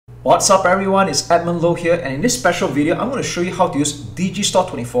What's up everyone, it's Edmund Low here, and in this special video I'm going to show you how to use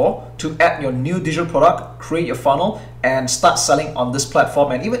Digistore24 to add your new digital product, create your funnel and start selling on this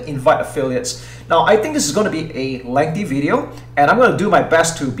platform and even invite affiliates. Now I think this is going to be a lengthy video and I'm going to do my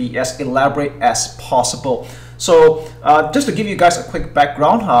best to be as elaborate as possible. So just to give you guys a quick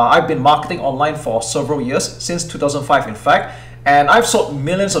background, I've been marketing online for several years, since 2005 in fact. And I've sold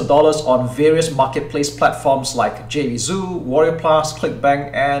millions of dollars on various marketplace platforms like JVZoo, Warrior Plus,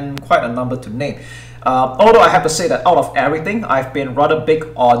 ClickBank, and quite a number to name. Although I have to say that out of everything, I've been rather big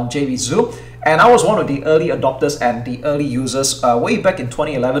on JVZoo, and I was one of the early adopters and the early users way back in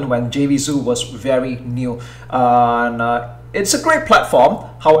 2011 when JVZoo was very new. It's a great platform.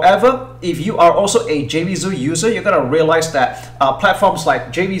 However, if you are also a JVZoo user, you're going to realize that platforms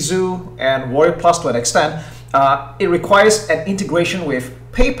like JVZoo and Warrior Plus to an extent, it requires an integration with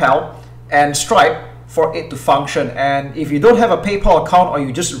PayPal and Stripe for it to function. And if you don't have a PayPal account or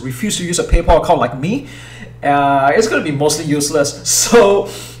you just refuse to use a PayPal account like me, it's going to be mostly useless. So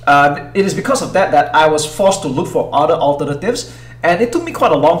it is because of that that I was forced to look for other alternatives. And it took me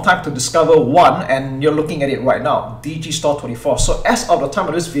quite a long time to discover one, and you're looking at it right now, Digistore24. So as of the time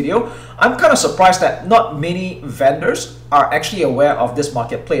of this video, I'm kind of surprised that not many vendors are actually aware of this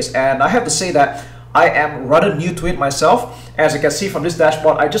marketplace. And I have to say that I am rather new to it myself. As you can see from this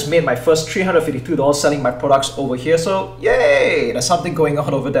dashboard, I just made my first $352 selling my products over here. So yay, there's something going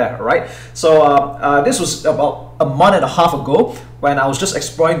on over there, right? So this was about a month and a half ago when I was just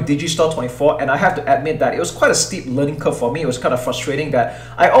exploring Digistore24, and I have to admit that it was quite a steep learning curve for me. It was kind of frustrating that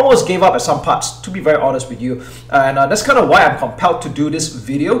I almost gave up at some parts, to be very honest with you. And that's kind of why I'm compelled to do this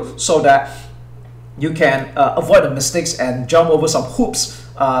video, so that you can avoid the mistakes and jump over some hoops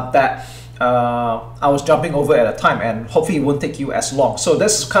that I was jumping over at a time, and hopefully it won't take you as long. So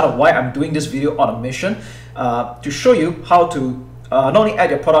this is kind of why I'm doing this video on a mission to show you how to not only add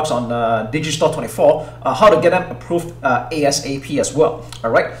your products on Digistore24, how to get them approved ASAP as well.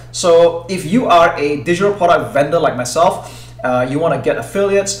 Alright, so if you are a digital product vendor like myself, you want to get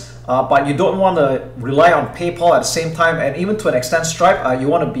affiliates, but you don't want to rely on PayPal at the same time, and even to an extent Stripe, you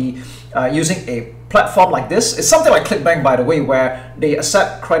want to be using a platform like this. It's something like ClickBank, by the way, where they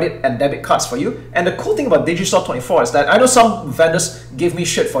accept credit and debit cards for you. And the cool thing about Digistore24 is that I know some vendors give me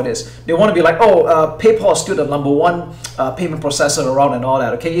shit for this. They want to be like, oh, PayPal is still the #1 payment processor around and all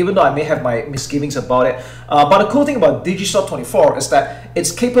that, okay? Even though I may have my misgivings about it. But the cool thing about Digistore24 is that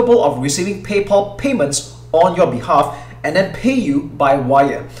it's capable of receiving PayPal payments on your behalf and then pay you by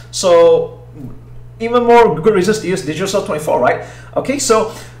wire. So even more good reasons to use Digistore24, right? Okay,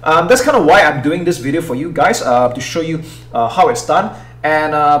 so that's kind of why I'm doing this video for you guys, to show you how it's done.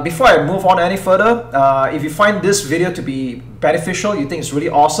 And before I move on any further, if you find this video to be beneficial, you think it's really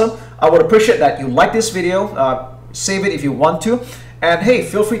awesome, I would appreciate that you like this video, save it if you want to. And hey,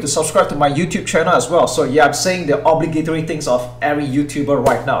 feel free to subscribe to my YouTube channel as well. So yeah, I'm saying the obligatory things of every YouTuber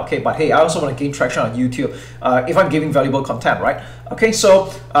right now, okay? But hey, I also want to gain traction on YouTube if I'm giving valuable content, right? Okay, so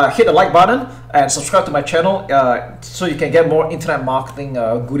hit the like button and subscribe to my channel so you can get more internet marketing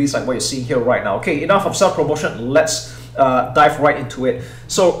goodies like what you're seeing here right now. Okay, enough of self-promotion, let's dive right into it.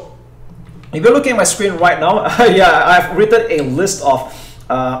 So if you're looking at my screen right now, yeah, I've written a list of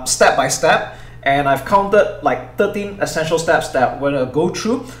step-by-step, and I've counted like 13 essential steps that we're going to go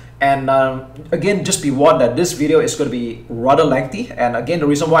through. And again, just be warned that this video is going to be rather lengthy. And again, the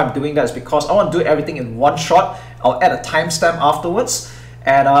reason why I'm doing that is because I want to do everything in one shot. I'll add a timestamp afterwards.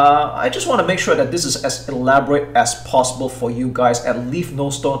 And I just want to make sure that this is as elaborate as possible for you guys and leave no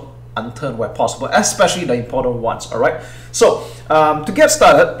stone unturned where possible, especially the important ones. All right, so to get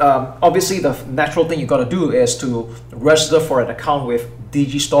started, obviously the natural thing you got to do is to register for an account with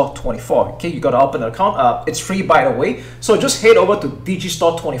Digistore24. Okay, you got to open an account. It's free, by the way, so just head over to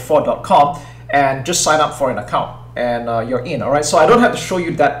Digistore24.com and just sign up for an account, and you're in. All right, so I don't have to show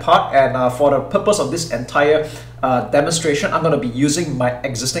you that part, and for the purpose of this entire demonstration, I'm going to be using my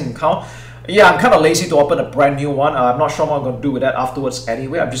existing account. Yeah, I'm kind of lazy to open a brand new one. I'm not sure what I'm going to do with that afterwards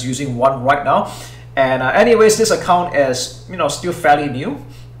anyway. I'm just using one right now. And anyways, this account is, you know, still fairly new.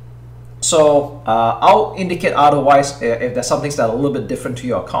 So I'll indicate otherwise if there's something that's a little bit different to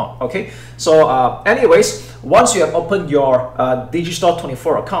your account. Okay, so anyways, once you have opened your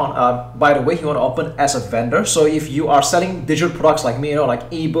Digistore24 account, by the way, you want to open as a vendor. So if you are selling digital products like me, you know, like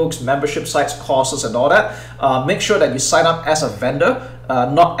ebooks, membership sites, courses and all that, make sure that you sign up as a vendor,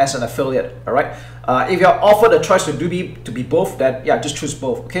 not as an affiliate. All right, if you're offered a choice to be both, then yeah, just choose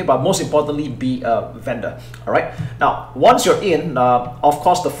both. Okay, but most importantly, be a vendor. All right, now once you're in, of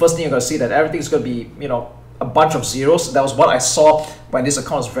course the first thing you're going to see that everything's going to be, you know, a bunch of zeros. That was what I saw when this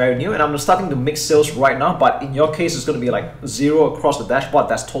account is very new, and I'm starting to make sales right now, but in your case it's going to be like 0 across the dashboard.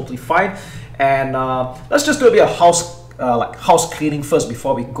 That's totally fine. And let's just do a bit of house cleaning first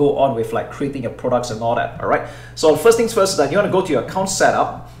before we go on with like creating your products and all that. All right, so first things first is that you want to go to your account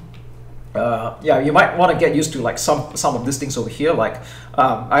setup. Yeah, you might want to get used to like some of these things over here, like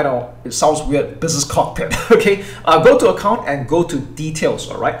I know it sounds weird, business cockpit. Okay, go to account and go to details.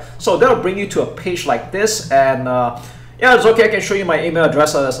 All right, so that'll bring you to a page like this, and yeah, it's okay, I can show you my email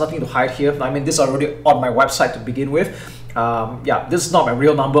address. There's nothing to hide here. I mean, this is already on my website to begin with. Yeah, this is not my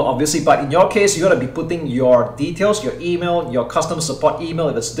real number obviously, but in your case you're going to be putting your details, your email, your customer support email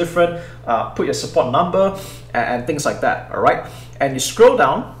if it's different, put your support number and things like that. All right, and you scroll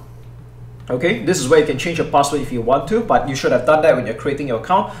down. Okay, this is where you can change your password if you want to, but you should have done that when you're creating your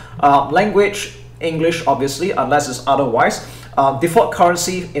account. Language, English obviously, unless it's otherwise. Default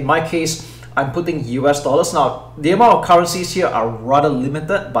currency, in my case, I'm putting US dollars. Now, the amount of currencies here are rather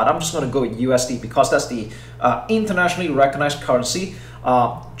limited, but I'm just going to go with USD because that's the internationally recognized currency.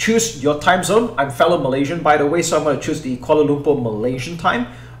 Choose your time zone. I'm fellow Malaysian, by the way, so I'm going to choose the Kuala Lumpur Malaysian time.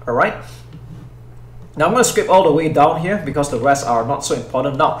 All right. Now I'm going to skip all the way down here because the rest are not so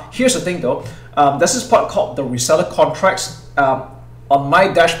important. Now, here's the thing though. There's this part called the reseller contracts. On my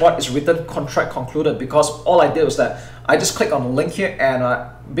dashboard, it's written contract concluded because all I did was that I just click on the link here and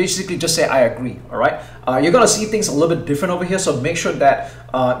basically just say I agree. All right. You're going to see things a little bit different over here, so make sure that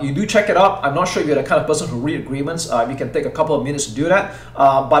you do check it out. I'm not sure if you're the kind of person who read agreements. You can take a couple of minutes to do that.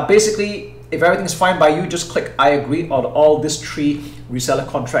 But basically, if everything's fine by you, just click I agree on all these 3 reseller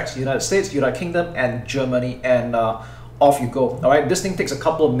contracts: United States, United Kingdom, and Germany, and off you go. All right, this thing takes a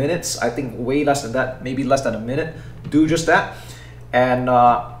couple of minutes. I think way less than that, maybe less than a minute. Do just that, and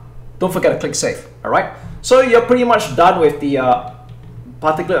don't forget to click save. All right, so you're pretty much done with the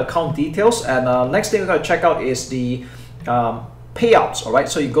particular account details, and next thing we're going to check out is the payouts. All right,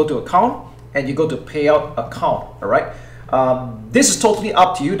 so you go to account and you go to payout account. All right. This is totally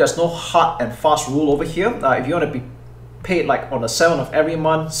up to you. There's no hard and fast rule over here. If you want to be paid like on the 7th of every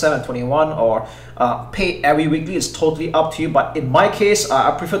month, 7/21, or paid every weekly, it's totally up to you. But in my case,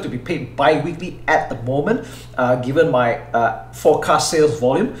 I prefer to be paid bi-weekly at the moment, given my forecast sales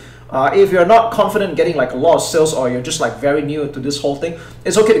volume. If you're not confident getting like a lot of sales, or you're just like very new to this whole thing,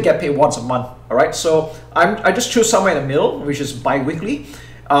 it's okay to get paid once a month. All right, so I just choose somewhere in the middle, which is bi-weekly.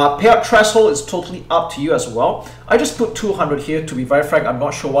 Payout threshold is totally up to you as well. I just put 200 here. To be very frank, I'm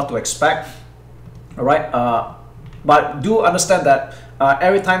not sure what to expect. All right, but do understand that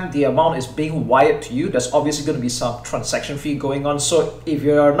every time the amount is being wired to you, there's obviously going to be some transaction fee going on. So if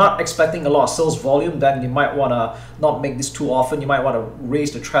you're not expecting a lot of sales volume, then you might want to not make this too often. You might want to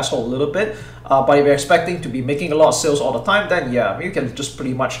raise the threshold a little bit. But if you're expecting to be making a lot of sales all the time, then yeah, you can just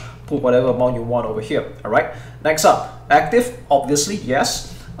pretty much put whatever amount you want over here. All right, next up, active, obviously,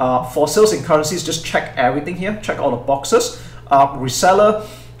 yes. For sales in currencies, just check everything here. Check all the boxes. Reseller,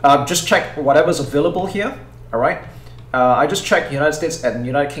 just check whatever's available here. All right. I just check United States and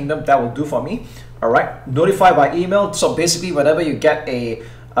United Kingdom. That will do for me. All right. Notify by email. So basically, whenever you get a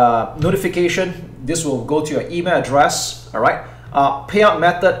notification, this will go to your email address. All right. Payout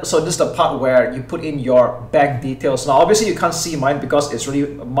method. So this is the part where you put in your bank details. Now, obviously, you can't see mine because it's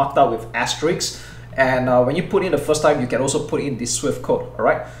really marked out with asterisks. And when you put in the first time, you can also put in the SWIFT code. All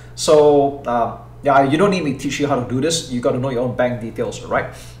right. So yeah, you don't need me to teach you how to do this. You got to know your own bank details. All right.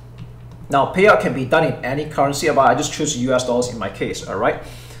 Now, payout can be done in any currency, but I just choose US dollars in my case. All right.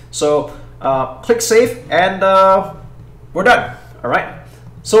 So click save, and we're done. All right.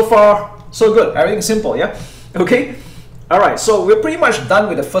 So far, so good. Everything's simple. Yeah. Okay. All right. So we're pretty much done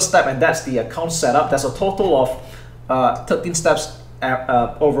with the first step, and that's the account setup. There's a total of 13 steps.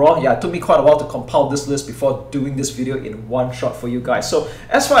 Overall, yeah, it took me quite a while to compile this list before doing this video in one shot for you guys. So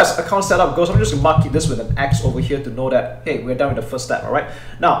as far as account setup goes, I'm just gonna mark this with an X over here to know that, hey, we're done with the first step. All right,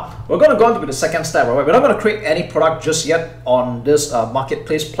 now we're gonna go on to the second step. All right, we're not gonna create any product just yet on this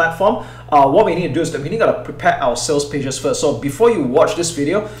marketplace platform. What we need to do is that we need to prepare our sales pages first. So before you watch this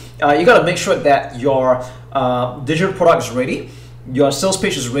video, you gotta make sure that your digital product is ready, your sales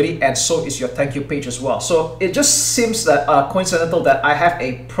page is ready, and so is your thank you page as well. So it just seems that coincidental that I have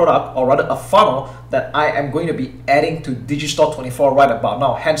a product, or rather a funnel, that I am going to be adding to Digistore24 right about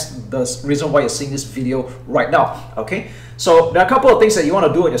now, hence the reason why you're seeing this video right now. Okay, so there are a couple of things that you want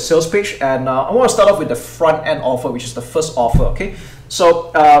to do on your sales page, and I want to start off with the front end offer, which is the first offer. Okay,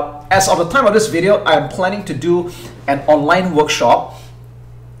 so as of the time of this video, I am planning to do an online workshop,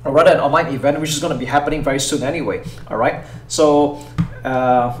 or rather an online event, which is going to be happening very soon anyway. All right, so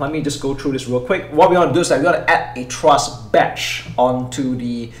let me just go through this real quick. What we want to do is that we want to add a trust badge onto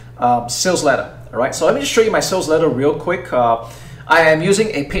the sales letter. All right, so let me just show you my sales letter real quick. I am using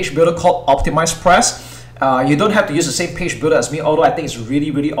a page builder called OptimizePress. You don't have to use the same page builder as me, although I think it's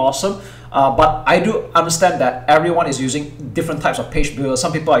really awesome. But I do understand that everyone is using different types of page builders.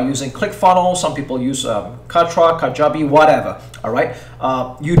 Some people are using ClickFunnels, some people use Kartra, Kajabi, whatever. All right,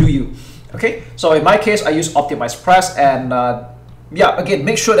 you do you. Okay, so in my case, I use OptimizePress, and yeah, again,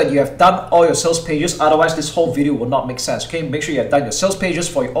 make sure that you have done all your sales pages. Otherwise, this whole video will not make sense. Okay, make sure you have done your sales pages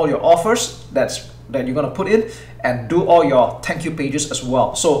for all your offers that you're gonna put in, and do all your thank you pages as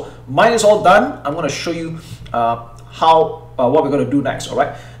well. So mine is all done. I'm gonna show you what we're gonna do next. All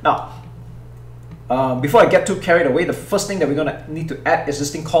right. Now, before I get too carried away, the first thing that we're gonna need to add is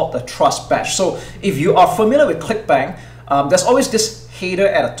this thing called the trust badge. So if you are familiar with ClickBank, there's always this header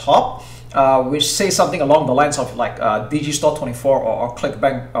at the top, which says something along the lines of like Digistore24 or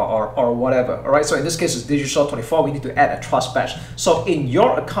ClickBank or whatever. All right, so in this case it's Digistore24. We need to add a trust badge. So in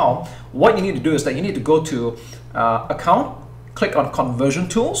your account, what you need to do is that you need to go to account, click on conversion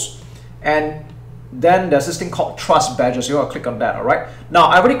tools, and then there's this thing called trust badges. You're gonna click on that. All right, now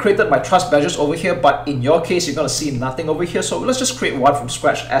I already created my trust badges over here, but in your case you're gonna see nothing over here, so let's just create one from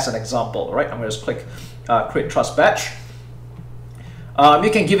scratch as an example. All right, I'm gonna just click create trust badge.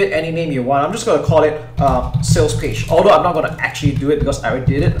 You can give it any name you want. I'm just going to call it sales page, although I'm not going to actually do it because I already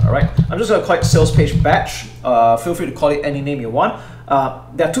did it. All right, I'm just going to call it sales page badge. Feel free to call it any name you want.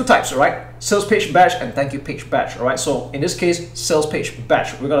 There are two types, all right? Sales page badge and thank you page badge. All right, so in this case, sales page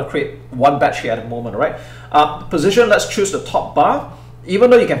badge. We're going to create one badge here at the moment. All right, position, let's choose the top bar,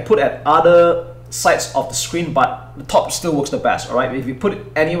 even though you can put at other sides of the screen, but the top still works the best. All right, if you put it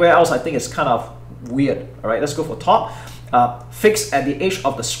anywhere else, I think it's kind of weird. All right, let's go for top. Fix at the edge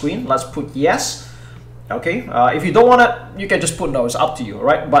of the screen, let's put yes. Okay, if you don't want it, you can just put no, it's up to you. All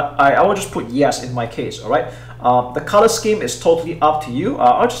right, but I will just put yes in my case. All right, the color scheme is totally up to you.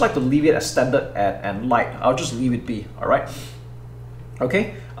 I'll just like to leave it as standard and light. I'll just leave it be. All right,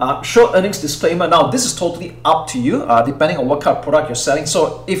 okay. Show earnings disclaimer. Now this is totally up to you, depending on what kind of product you're selling.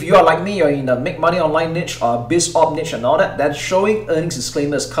 So if you are like me, you're in the make money online niche or biz op niche and all that, then showing earnings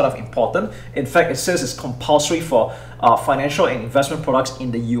disclaimer is kind of important. In fact, it says it's compulsory for financial and investment products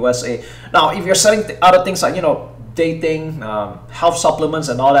in the USA. Now, if you're selling other things like, you know, dating, health supplements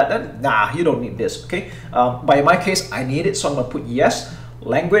and all that, then nah, you don't need this. Okay, but in my case, I need it, so I'm gonna put yes.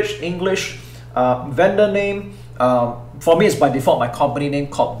 Language, English, vendor name. For me, it's by default my company name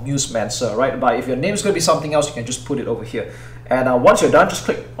called Newsmancer, right? But if your name is going to be something else, you can just put it over here. And once you're done, just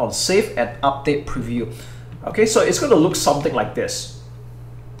click on Save and Update Preview. Okay, so it's going to look something like this.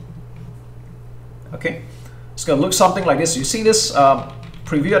 Okay, it's going to look something like this. You see this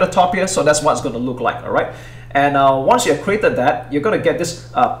preview at the top here? So that's what it's going to look like, all right? And once you have created that, you're going to get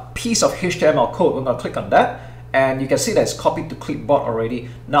this piece of HTML code. We're going to click on that, and you can see that it's copied to clipboard already.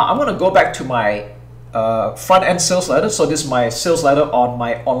 Now, I'm going to go back to my front-end sales letter. So this is my sales letter on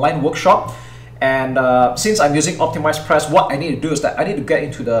my online workshop, and since I'm using OptimizePress, what I need to do is that I need to get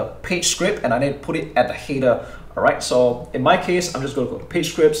into the page script and I need to put it at the header. All right, so in my case, I'm just going to go to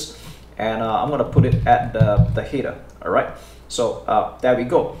page scripts, and I'm going to put it at the header. All right, so there we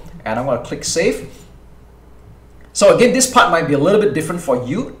go, and I'm going to click Save. So again, this part might be a little bit different for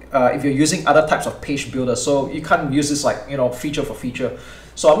you if you're using other types of page builders, so you can't use this like, you know, feature for feature.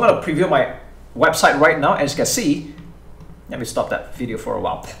 So I'm going to preview my website right now. As you can see, let me stop that video for a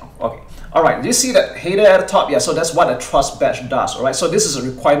while. Okay, all right, do you see that header at the top? Yeah, so that's what a trust badge does. All right, so this is a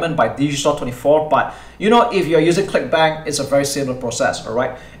requirement by Digistore24, but you know, if you're using ClickBank, it's a very similar process. All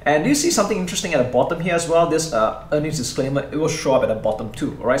right, and do you see something interesting at the bottom here as well? This earnings disclaimer, it will show up at the bottom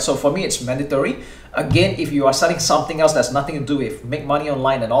too. All right, so for me, it's mandatory. Again, if you are selling something else that's nothing to do with make money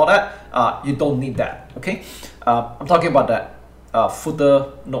online and all that, you don't need that. Okay, I'm talking about that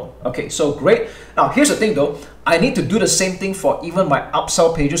footer note. Okay, so great. Now here's the thing though, I need to do the same thing for even my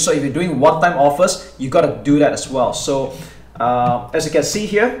upsell pages. So if you're doing one-time offers, you got to do that as well. So as you can see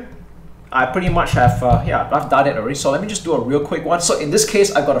here, I pretty much have I've done it already. So let me just do a real quick one. So in this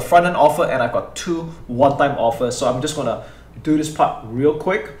case, I've got a front-end offer and I've got two one-time offers. So I'm just gonna do this part real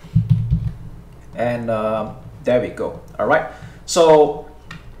quick, and there we go. All right, so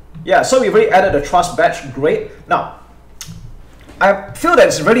yeah, so we've already added a trust badge. Great. Now I feel that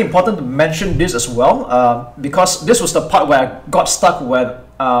it's really important to mention this as well, because this was the part where I got stuck when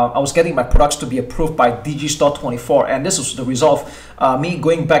I was getting my products to be approved by Digistore24, and this was the result of me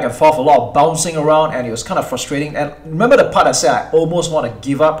going back and forth, a lot of bouncing around, and it was kind of frustrating. And remember the part I said I almost want to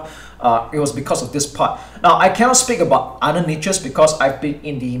give up? It was because of this part. Now, I cannot speak about other niches because I've been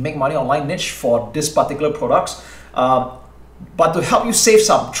in the make money online niche for this particular products, but to help you save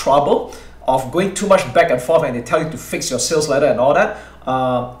some trouble of going too much back and forth and they tell you to fix your sales letter and all that,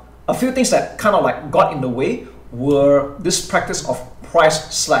 a few things that kind of like got in the way were this practice of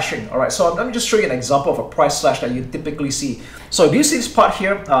price slashing. All right, so let me just show you an example of a price slash that you typically see. So do you see this part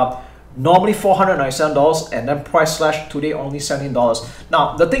here? Normally $497, and then price slash today only $17.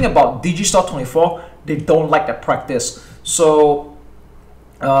 Now the thing about Digistore24, they don't like that practice. So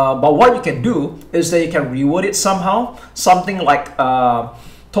but what you can do is that you can reword it somehow, something like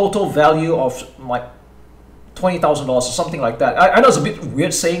total value of like $20,000 or something like that. I know it's a bit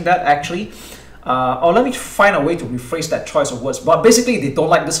weird saying that actually, or let me find a way to rephrase that choice of words. But basically, they don't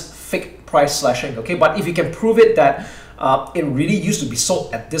like this fake price slashing. Okay, but if you can prove it that it really used to be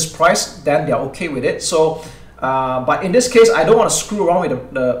sold at this price, then they're okay with it. So, but in this case, I don't want to screw around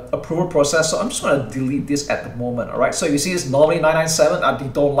with the approval process, so I'm just going to delete this at the moment. All right. So you see, it's normally $997, and they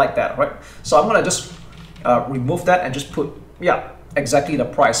don't like that. Right. So I'm going to just remove that and just put exactly the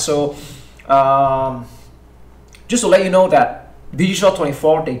price. So just to let you know that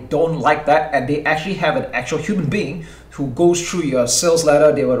Digistore24, they don't like that, and they actually have an actual human being who goes through your sales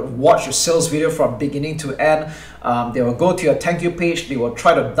letter. They will watch your sales video from beginning to end. They will go to your thank you page. They will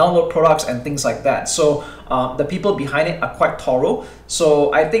try to download products and things like that. So the people behind it are quite thorough.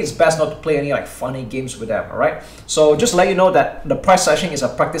 So I think it's best not to play any like funny games with them. All right. So just to let you know that the price slashing is a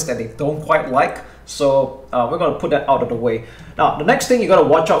practice that they don't quite like. So we're going to put that out of the way. Now, the next thing you got to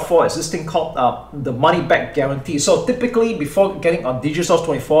watch out for is this thing called the money back guarantee. So typically, before getting on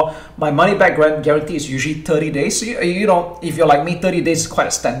Digistore24, my money back guarantee is usually 30 days. So you know, if you're like me, 30 days is quite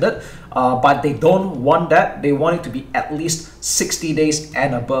a standard. But they don't want that. They want it to be at least 60 days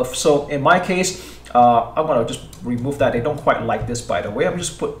and above. So in my case, I'm going to just remove that. They don't quite like this, by the way. I'm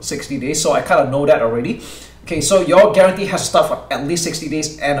just put 60 days. So I kind of know that already. Okay, so your guarantee has to start for at least 60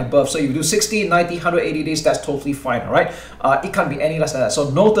 days and above. So you do 60, 90, 180 days, that's totally fine, all right? It can't be any less than that.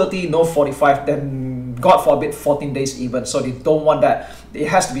 So no 30, no 45, then God forbid 14 days even. So they don't want that. It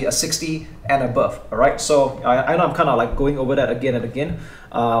has to be a 60 and above, all right? So I know I'm kind of like going over that again and again,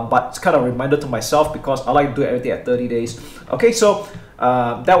 but it's kind of a reminder to myself because I like to do everything at 30 days. Okay, so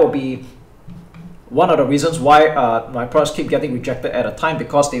that will be one of the reasons why my products keep getting rejected at a time,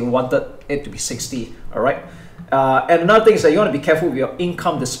 because they wanted it to be 60, all right? And another thing is that you want to be careful with your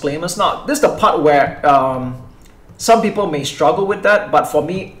income disclaimers. Now, this is the part where some people may struggle with that, but for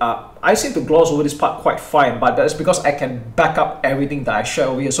me, I seem to gloss over this part quite fine, but that's because I can back up everything that I share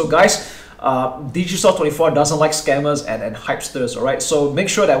over here. So guys, Digistore24 doesn't like scammers and hypesters, all right? So make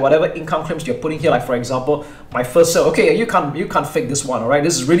sure that whatever income claims you're putting here, like for example, my first sale, okay, you can't fake this one, all right?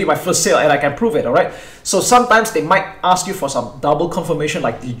 This is really my first sale and I can prove it, all right? So sometimes they might ask you for some double confirmation,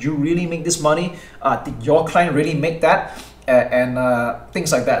 like did you really make this money? Did your client really make that? And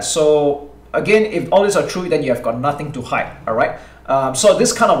things like that. So again, if all these are true, then you have got nothing to hide, all right? So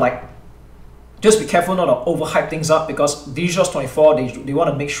this kind of like, just be careful not to overhype things up, because Digistore24, they want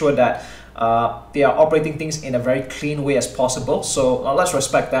to make sure that they are operating things in a very clean way as possible. So let's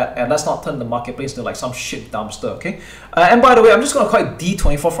respect that, and let's not turn the marketplace into like some shit dumpster, okay? And by the way, I'm just going to call it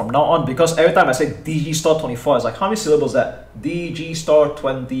D24 from now on, because every time I say Digistore24, it's like, how many syllables is that?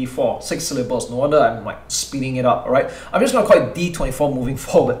 Digistore24, 6 syllables. No wonder I'm like speeding it up, all right? I'm just going to call it D24 moving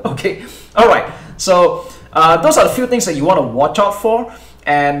forward, okay? All right, so those are the few things that you want to watch out for.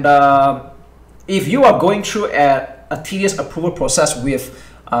 And if you are going through a tedious approval process with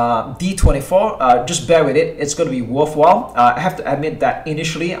D24, just bear with it. It's going to be worthwhile. I have to admit that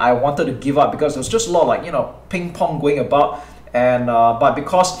initially I wanted to give up because there was just a lot of like, you know, ping pong going about, and but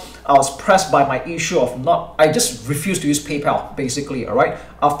because I was pressed by my issue of I just refused to use PayPal basically, all right,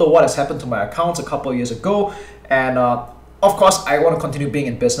 after what has happened to my accounts a couple of years ago. And of course, I want to continue being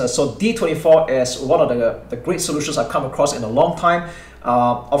in business. So D24 is one of the great solutions I've come across in a long time.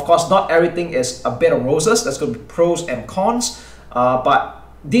 Of course, not everything is a bed of roses. There's going to be pros and cons, but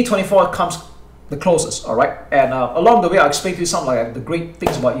D24 comes the closest, all right? And along the way, I'll explain to you some like the great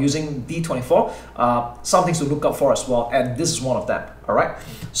things about using D24, some things to look up for as well, and this is one of them, all right?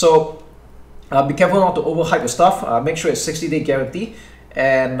 So be careful not to overhype your stuff. Make sure it's 60-day guarantee,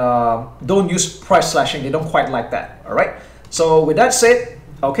 and don't use price slashing. They don't quite like that, all right? So with that said,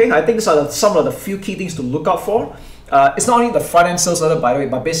 okay, I think these are some of the few key things to look out for. It's not only the front-end sales letter, by the way,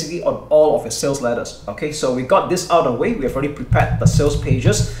 but basically on all of your sales letters. Okay, so we got this out of the way. We have already prepared the sales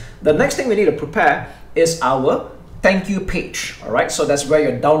pages. The next thing we need to prepare is our thank you page. All right, so that's where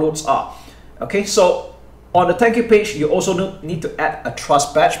your downloads are. Okay, so on the thank you page, you also need to add a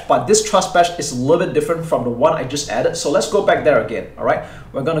trust badge, but this trust badge is a little bit different from the one I just added. So let's go back there again. All right,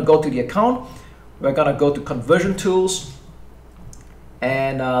 we're gonna go to the account. We're gonna go to conversion tools,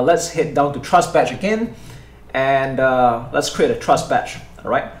 and let's head down to trust badge again. And let's create a trust badge,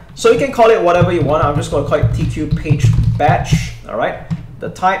 all right? So you can call it whatever you want. I'm just going to call it TQ page badge, all right? the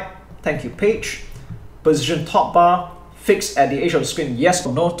type, thank you page, position top bar, fixed at the edge of the screen, yes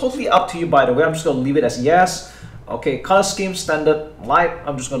or no, totally up to you by the way. I'm just going to leave it as yes. Okay, color scheme, standard, light,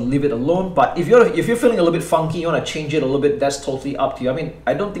 I'm just going to leave it alone. But if you're feeling a little bit funky, you want to change it a little bit, that's totally up to you. I mean,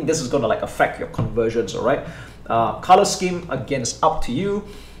 I don't think this is going to like affect your conversions, all right? Color scheme, again, is up to you.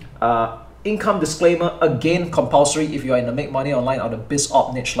 Income disclaimer, again, compulsory if you are in the make money online or the biz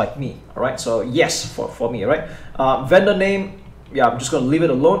op niche like me, all right? So yes, for me, all right? Vendor name, yeah, I'm just going to leave it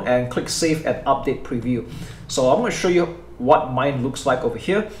alone and click save and update preview. So I'm going to show you what mine looks like over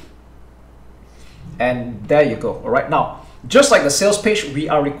here. And there you go. All right, now just like the sales page, we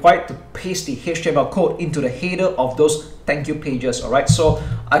are required to paste the HTML code into the header of those thank you pages. All right, so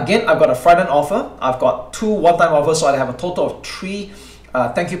again, I've got a front end offer, I've got 2 one-time offers, so I have a total of 3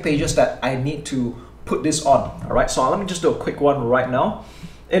 thank you pages that I need to put this on. All right, so let me just do a quick one right now.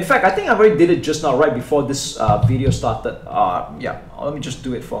 In fact, I think I already did it just now, right before this video started. Yeah, let me just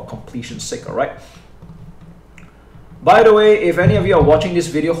do it for completion's sake. All right. By the way, if any of you are watching this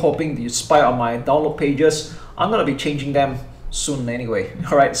video hoping that you spy on my download pages, I'm going to be changing them soon anyway.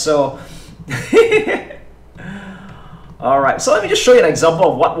 All right, so all right, so let me just show you an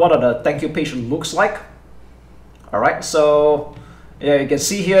example of what the thank you page looks like. All right, so yeah, you can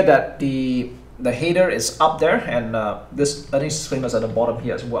see here that the header is up there, and this earnings disclaimer is at the bottom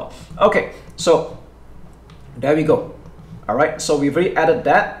here as well. Okay, so there we go. All right, so we've already added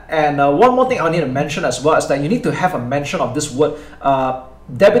that. And one more thing I need to mention as well is that you need to have a mention of this word.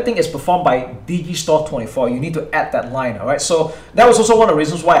 Debiting is performed by Digistore24. You need to add that line. All right, so that was also one of the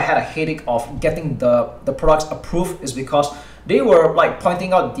reasons why I had a headache of getting the products approved, is because they were like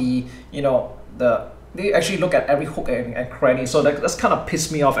pointing out the, you know, they actually look at every hook and cranny, so that's kind of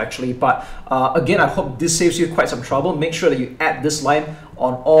pissed me off actually. But again, I hope this saves you quite some trouble. Make sure that you add this line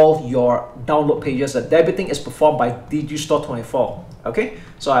on all your download pages, that debiting is performed by Digistore24. Okay,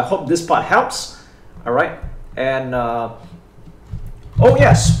 so I hope this part helps. All right, and oh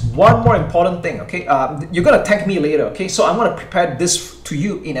yes, one more important thing. Okay, you're gonna thank me later. Okay, so I'm gonna prepare this to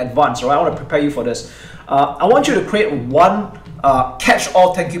you in advance. All right, I want to prepare you for this. I want you to create one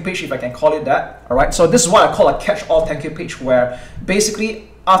catch-all thank you page, if I can call it that. All right, so this is what I call a catch-all thank you page, where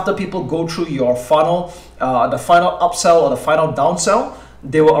basically after people go through your funnel, the final upsell or the final downsell,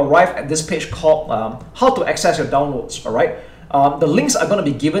 they will arrive at this page called how to access your downloads. All right, the links are going to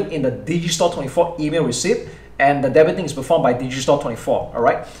be given in the Digistore24 email receipt, and the debiting is performed by Digistore24. All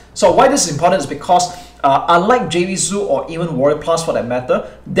right, so why this is important is because unlike JVZoo or even Warrior Plus for that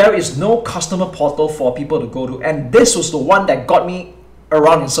matter, there is no customer portal for people to go to, and this was the one that got me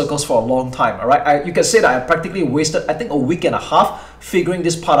around in circles for a long time. All right, you can say that I practically wasted, I think, a week and a half figuring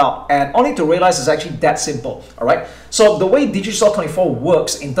this part out, and only to realize it's actually that simple. All right, so the way Digistore24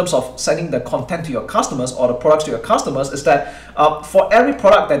 works in terms of sending the content to your customers or the products to your customers is that for every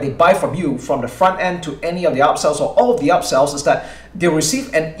product that they buy from you, from the front end to any of the upsells or all of the upsells, is that they'll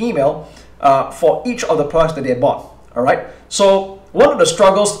receive an email for each of the products that they bought. All right, so one of the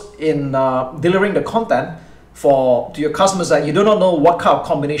struggles in delivering the content to your customers that you do not know what kind of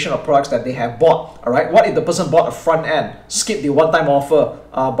combination of products that they have bought. All right, what if the person bought a front end, skipped the one-time offer,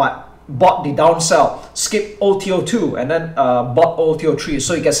 but bought the downsell, skip OTO2, and then bought OTO3?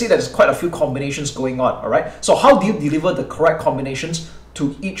 So you can see that there's quite a few combinations going on. All right, so how do you deliver the correct combinations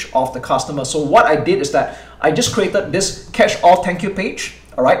to each of the customers? So what I did is that I just created this catch-all thank you page.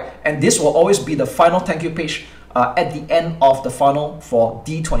 All right, and this will always be the final thank you page at the end of the funnel for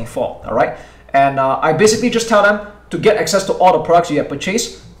D24. All right, and I basically just tell them to get access to all the products you have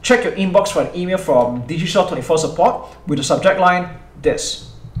purchased. Check your inbox for an email from Digistore24 support with the subject line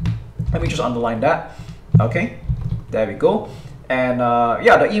this. Let me just underline that. Okay, there we go. And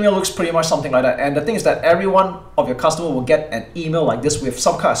yeah, the email looks pretty much something like that. And the thing is that every one of your customer will get an email like this with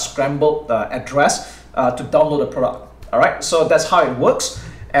some kind of scrambled address to download the product. All right, so that's how it works.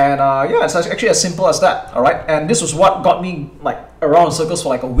 And yeah, it's actually as simple as that. All right, and this was what got me like around in circles for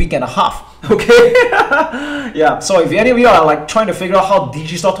like a week and a half. Okay, yeah. So if any of you are like trying to figure out how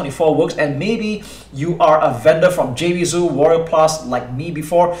Digistore24 works, and maybe you are a vendor from JVZoo, Warrior Plus like me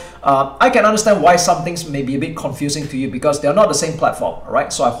before, I can understand why some things may be a bit confusing to you because they're not the same platform. All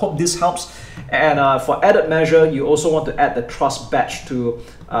right, so I hope this helps. And for added measure, you also want to add the trust badge to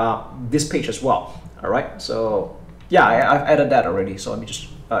this page as well. All right, so yeah, I've added that already. So let me just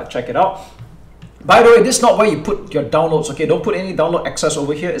check it out. By the way, this is not where you put your downloads. Okay, don't put any download access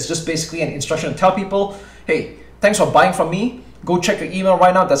over here. It's just basically an instruction to tell people, hey, thanks for buying from me. Go check your email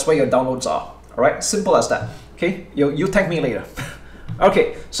right now. That's where your downloads are. All right, simple as that. Okay, you thank me later.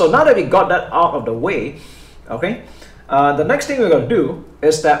 Okay, so now that we got that out of the way, okay, The next thing we're going to do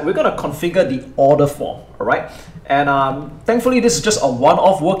is that we're going to configure the order form, all right? And thankfully, this is just a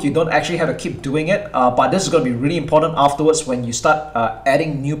one-off work. You don't actually have to keep doing it, but this is going to be really important afterwards when you start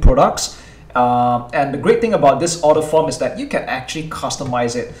adding new products. And the great thing about this order form is that you can actually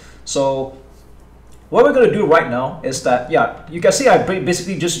customize it. So what we're going to do right now is that, yeah, you can see I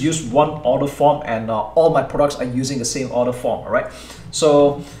basically just used one order form, and all my products are using the same order form, all right?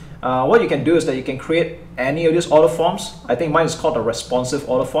 So what you can do is that you can create any of these order forms. I think mine is called a responsive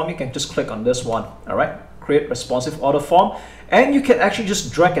order form. You can just click on this one, all right? Create responsive order form, and you can actually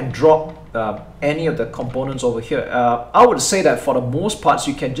just drag and drop any of the components over here. I would say that for the most parts,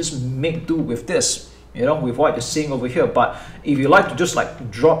 you can just make do with this, you know, with what you're seeing over here. But if you like to just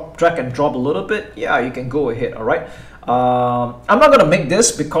like drag and drop a little bit, yeah, you can go ahead, all right? I'm not gonna make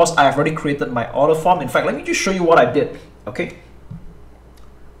this because I've already created my order form. In fact, let me just show you what I did, okay?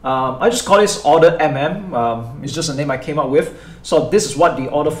 I just call this order it's just a name I came up with. So this is what the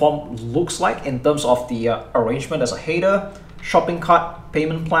order form looks like in terms of the arrangement. As a header, shopping cart,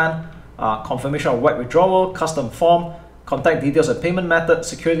 payment plan, confirmation of white withdrawal, custom form, contact details and payment method,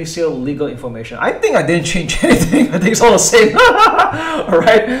 security seal, legal information. I think I didn't change anything. I think it's all the same. All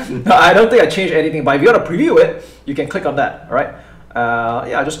right, no, I don't think I changed anything, but if you want to preview it, you can click on that, all right?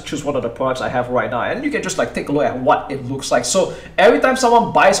 Yeah, just choose one of the products I have right now, and you can just like take a look at what it looks like. So every time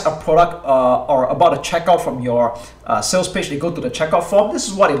someone buys a product or about a checkout from your sales page, they go to the checkout form. This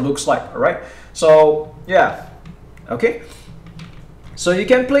is what it looks like, all right? So yeah, okay. So you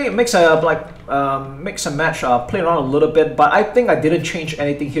can play mix and match, play around a little bit, but I think I didn't change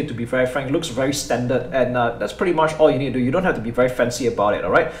anything here, to be very frank. It looks very standard, and that's pretty much all you need to do. You don't have to be very fancy about it,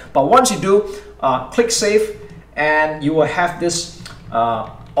 all right? But once you do, click save, and you will have this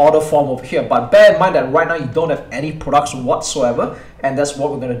order form over here. But bear in mind that right now you don't have any products whatsoever, and that's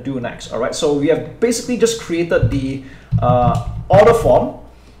what we're going to do next, all right? So we have basically just created the order form,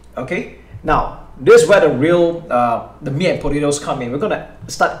 okay? Now this is where the real the meat and potatoes come in. We're going to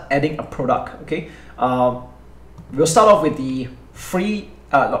start adding a product, okay? We'll start off with the free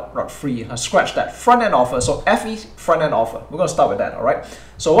not free, scratch that, front-end offer. So FE, front-end offer. We're going to start with that, all right?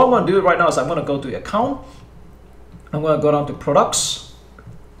 So what I'm going to do right now is I'm going to go to account. I'm going to go down to products,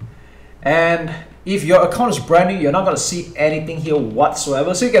 and if your account is brand new, you're not going to see anything here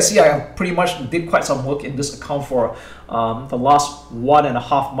whatsoever. So you can see I pretty much did quite some work in this account for the last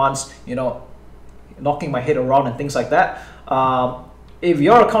 1.5 months, you know, knocking my head around and things like that. If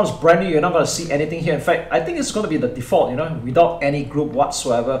your account is brand new, you're not going to see anything here. In fact, I think it's going to be the default, you know, without any group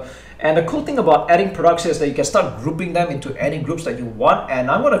whatsoever. And the cool thing about adding products is that you can start grouping them into any groups that you want.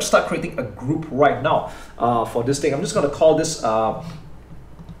 And I'm going to start creating a group right now for this thing. I'm just going to call this,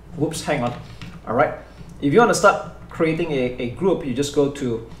 whoops, hang on. All right. If you want to start creating a group, you just go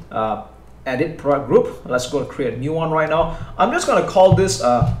to edit product group. Let's go to create a new one right now. I'm just going to call this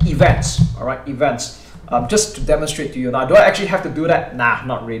events. All right, events. Just to demonstrate to you. Now, do I actually have to do that? Nah,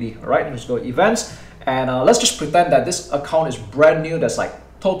 not really. All right, let's go events. And let's just pretend that this account is brand new. There's like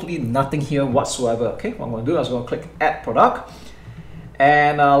totally nothing here whatsoever. Okay, what I'm going to do is I'm going to click add product,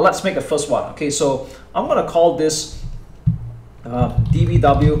 and let's make the first one. Okay, so I'm going to call this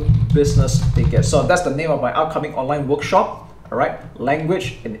DBW business ticket. So that's the name of my upcoming online workshop. All right,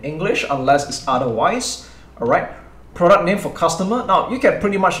 language in English unless it's otherwise. All right, product name for customer. Now you can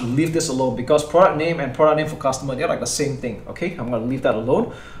pretty much leave this alone because product name and product name for customer, they're like the same thing. Okay, I'm going to leave that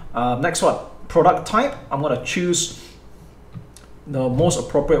alone. Next one, product type. I'm going to choose the most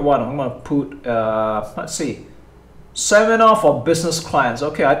appropriate one. I'm going to put, let's see, seminar for business clients.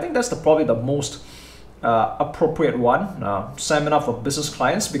 Okay, I think that's probably the most appropriate one, seminar for business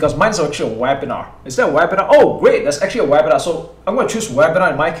clients, because mine's actually a webinar. Is there a webinar? Oh, great, that's actually a webinar. So I'm going to choose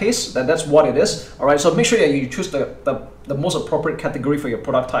webinar in my case. That's what it is. All right, so make sure that you choose the most appropriate category for your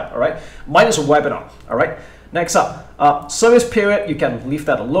product type. All right, mine is a webinar. All right, next up, service period. You can leave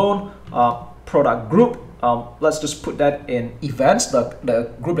that alone. Product group. Let's just put that in events,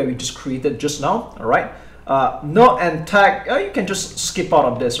 the group that we just created just now. All right. Note and tag, you can just skip out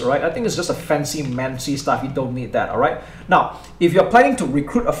of this. All right. I think it's just a fancy stuff. You don't need that. All right. Now, if you're planning to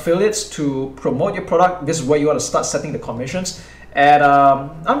recruit affiliates to promote your product, this is where you want to start setting the commissions. And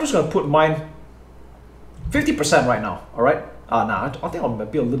I'm just going to put mine 50% right now. All right. Now I think I'll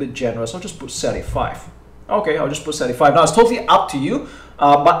be a little bit generous. I'll just put 75. Okay, I'll just put 75. Now it's totally up to you,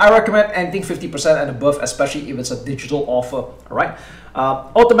 but I recommend anything 50% and above, especially if it's a digital offer. All right.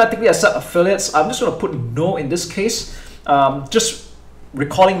 Automatically accept affiliates. I'm just going to put no in this case. Just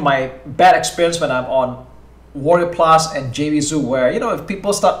recalling my bad experience when I'm on Warrior Plus and JVZoo, where if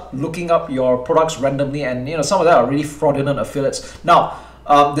people start looking up your products randomly, and some of them are really fraudulent affiliates. Now,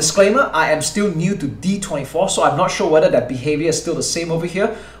 Disclaimer, I am still new to D24, so I'm not sure whether that behavior is still the same over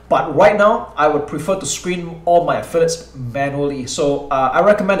here. But right now, I would prefer to screen all my affiliates manually. So I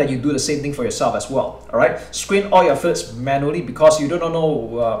recommend that you do the same thing for yourself as well. All right, screen all your affiliates manually because you don't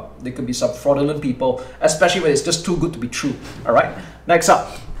know there could be some fraudulent people, especially when it's just too good to be true. All right, next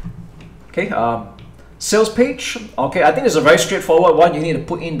up, okay, sales page. Okay, I think it's a very straightforward one. You need to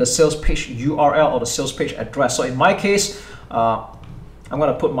put in the sales page URL or the sales page address. So in my case, I'm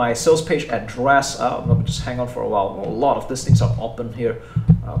going to put my sales page address. Let me just hang on for a while. A lot of these things are open here.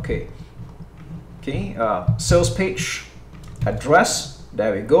 Okay. Okay. Sales page address.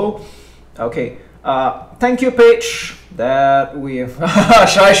 There we go. Okay. Thank you page that we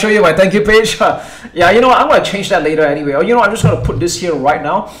shall I show you my thank you page? Yeah, you know what? I'm going to change that later anyway. Or you know, I'm just going to put this here right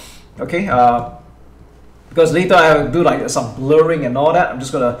now. Okay. Because later I will do like some blurring and all that. I'm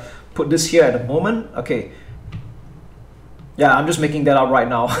just going to put this here at the moment. Okay. Yeah, I'm just making that up right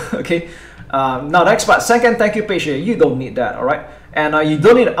now. Okay. Now next part, second thank you page here. You don't need that, all right? And you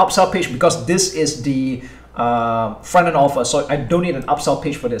don't need an upsell page because this is the front-end offer. So I don't need an upsell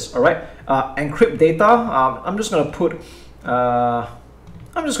page for this, all right? Encrypt data. I'm just gonna put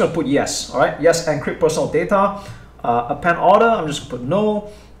yes, all right? Yes, encrypt personal data. Append order. I'm just gonna put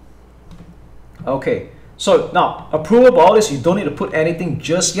no. Okay. So now, approval by all this, you don't need to put anything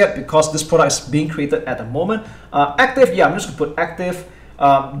just yet because this product is being created at the moment. Active, yeah, I'm just gonna put active.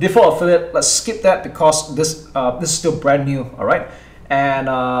 Default affiliate, let's skip that because this is still brand new, all right? And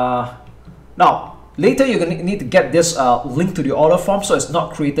now, later you're gonna need to get this link to the order form, so it's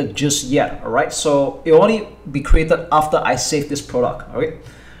not created just yet, all right? So it will only be created after I save this product, all right?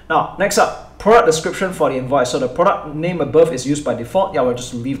 Now, next up, product description for the invoice. So the product name above is used by default. Yeah, we'll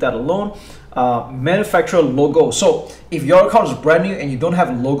just leave that alone. Manufacturer logo. So if your account is brand new and you don't have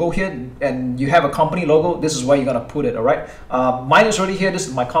a logo here and you have a company logo, this is where you're gonna put it, all right? Mine is already here. This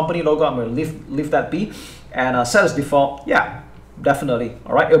is my company logo. I'm gonna leave that be and set as default. Yeah, definitely,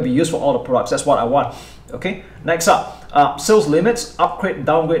 all right? It'll be used for all the products. That's what I want. Okay, next up, sales limits, upgrade,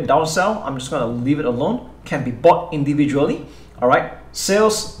 downgrade, downsell. I'm just gonna leave it alone. Can be bought individually, all right?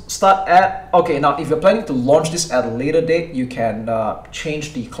 Sales start at, okay, now if you're planning to launch this at a later date, you can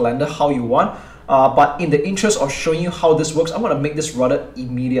change the calendar how you want. But in the interest of showing you how this works, I'm going to make this rather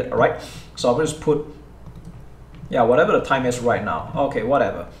immediate, all right? So I'm going to just put, yeah, whatever the time is right now. Okay,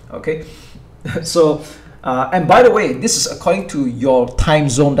 whatever, okay? So, and by the way, this is according to your time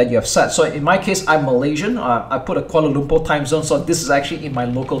zone that you have set. So in my case, I'm Malaysian. I put a Kuala Lumpur time zone. So this is actually in my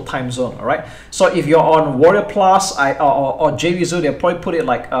local time zone, all right? So if you're on Warrior Plus or JVZoo, they'll probably put it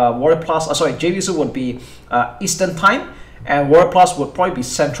like Warrior Plus. Sorry, JVZoo would be Eastern time. And Warrior Plus would probably be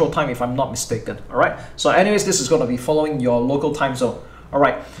Central time if I'm not mistaken, all right? So anyways, this is going to be following your local time zone. All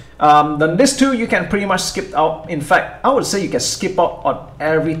right, then this two you can pretty much skip out. In fact, I would say you can skip out on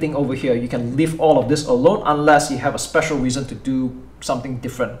everything over here. You can leave all of this alone unless you have a special reason to do something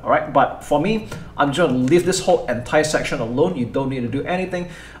different, all right? But for me, I'm just going to leave this whole entire section alone. You don't need to do anything.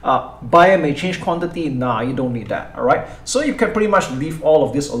 Buyer may change quantity. Nah, you don't need that, all right? So you can pretty much leave all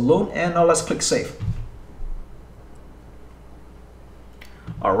of this alone, and now let's click save.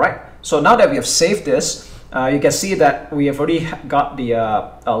 All right, so now that we have saved this, you can see that we have already got the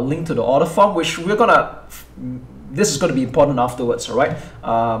link to the order form, which we're gonna, this is gonna be important afterwards, all right?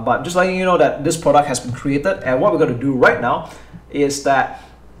 But just letting you know that this product has been created, and what we're gonna do right now is that,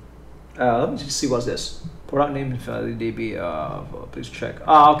 let me just see what's this. Product name, DB, please check.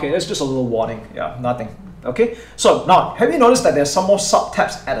 Okay, it's just a little warning, yeah, nothing. Okay, so now, have you noticed that there's some more sub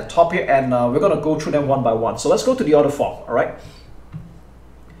tabs at the top here, and we're gonna go through them one by one. So let's go to the order form, all right?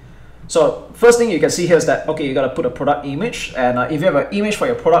 So first thing you can see here is that, okay, you got to put a product image, and if you have an image for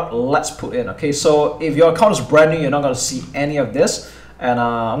your product, let's put in, okay? So if your account is brand new, you're not going to see any of this, and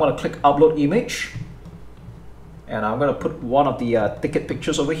I'm going to click upload image, and I'm going to put one of the ticket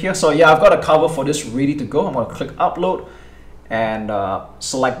pictures over here. So yeah, I've got a cover for this ready to go. I'm going to click upload and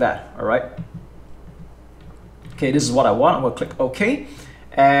select that, all right? Okay, this is what I want. I'm going to click OK,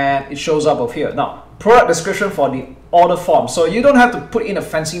 and it shows up over here. Now, product description for the order form. So you don't have to put in a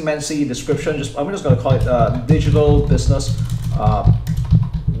fancy description. I'm just going to call it digital business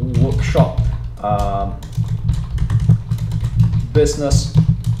workshop business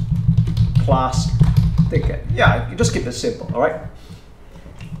class ticket. Yeah, you just keep it simple, all right?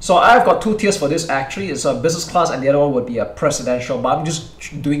 So I've got two tiers for this actually. It's a business class and the other one would be a presidential, but I'm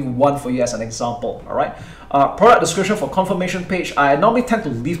just doing one for you as an example, all right? Product description for confirmation page, I normally tend to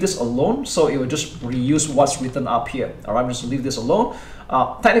leave this alone, so it will just reuse what's written up here, all right? I'm just leave this alone.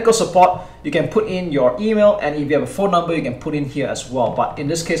 Technical support, you can put in your email, and if you have a phone number, you can put in here as well, but in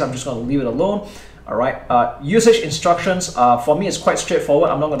this case, I'm just gonna leave it alone. All right. Usage instructions for me is quite straightforward.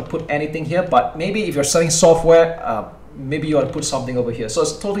 I'm not going to put anything here, but maybe if you're selling software, maybe you want to put something over here. So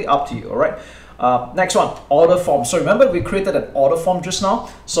it's totally up to you. All right. Next one, order form. So remember we created an order form just now.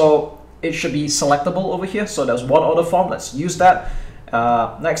 So it should be selectable over here. So there's one order form. Let's use that.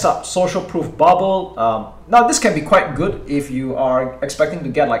 Next up, social proof bubble. Now this can be quite good if you are expecting to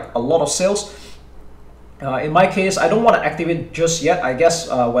get like a lot of sales. In my case, I don't want to activate just yet. I guess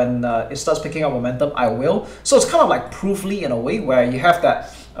when it starts picking up momentum, I will. So it's kind of like Proofly in a way, where you have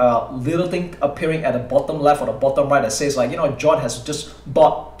that little thing appearing at the bottom left or the bottom right that says like, you know, John has just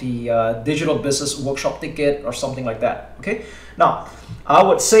bought the digital business workshop ticket or something like that. Okay. Now, I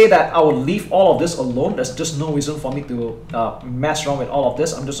would say that I will leave all of this alone. There's just no reason for me to mess around with all of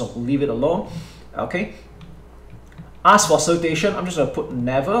this. I'm just going to leave it alone. Okay. Ask for salutation, I'm just going to put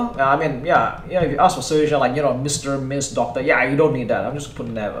never. I mean, yeah, if you ask for salutation, like, you know, Mr., Miss, Doctor, yeah, you don't need that. I'm just going to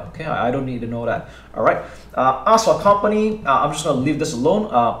put never, okay? I don't need to know that, all right? Ask for company, I'm just going to leave this alone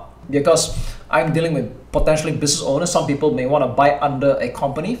because I'm dealing with potentially business owners. Some people may want to buy under a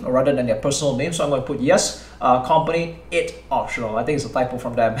company rather than their personal name, so I'm going to put yes, company, it optional. I think it's a typo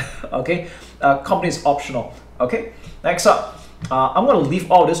from them, okay? Company is optional, okay? Next up, I'm going to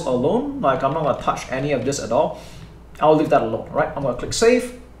leave all this alone. Like, I'm not going to touch any of this at all. I'll leave that alone, right? I'm going to click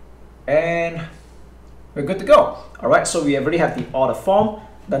save and we're good to go. All right, so we already have the order form.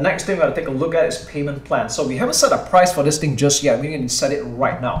 The next thing we're going to take a look at is payment plan. So we haven't set a price for this thing just yet. We need to set it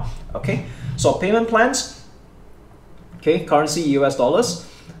right now, okay? So payment plans, okay, currency US dollars.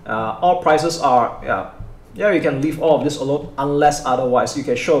 All prices are, yeah, you can leave all of this alone unless otherwise. You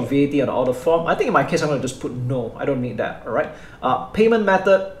can show VAT on the order form. I think in my case, I'm going to just put no. I don't need that, all right? Payment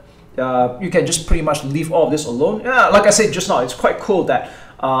method. You can just pretty much leave all of this alone. Yeah, like I said just now, it's quite cool that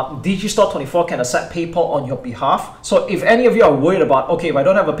Digistore24 can accept PayPal on your behalf. So if any of you are worried about, okay, if I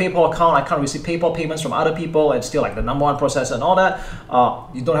don't have a PayPal account, I can't receive PayPal payments from other people and still like the #1 processor and all that,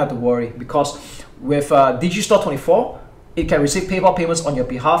 you don't have to worry, because with Digistore24, it can receive PayPal payments on your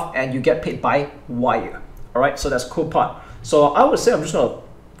behalf and you get paid by wire. All right, so that's the cool part. So I would say I'm just going to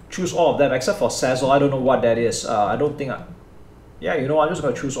choose all of them except for Sazzle. I don't know what that is. I don't think yeah, you know, I'm just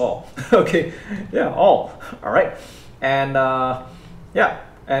going to choose all. Okay, yeah, all right. And yeah,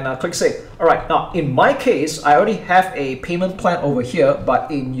 and click save. All right, now in my case, I already have a payment plan over here,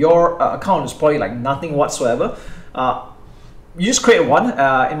 but in your account, it's probably like nothing whatsoever. You just create one.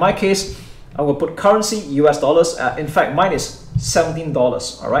 In my case, I will put currency US dollars. In fact, mine is $17.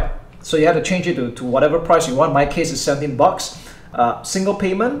 All right, so you have to change it to whatever price you want. My case is 17 bucks. Single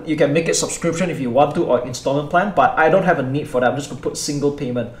payment, you can make it subscription if you want to, or installment plan, but I don't have a need for that. I'm just going to put single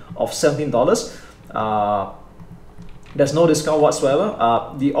payment of $17. There's no discount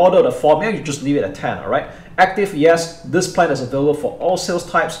whatsoever. The order of the form, you just leave it at 10, all right? Active, yes, this plan is available for all sales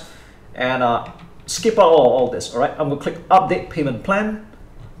types, and skip out all this, all right? I'm going to click update payment plan,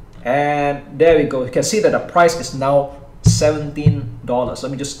 and there we go. You can see that the price is now $17. Let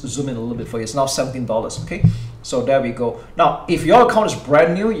me just zoom in a little bit for you. It's now $17, okay? So there we go. Now, if your account is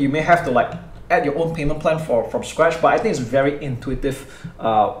brand new, you may have to like add your own payment plan from scratch, but I think it's very intuitive.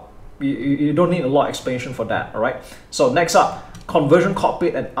 You don't need a lot of explanation for that, all right? So next up, conversion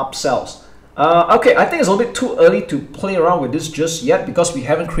cockpit and upsells. Okay, I think it's a little bit too early to play around with this just yet because we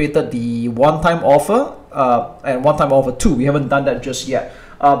haven't created the one-time offer and one-time offer 2. We haven't done that just yet.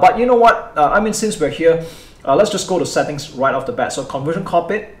 But you know what? I mean, since we're here, let's just go to settings right off the bat. So conversion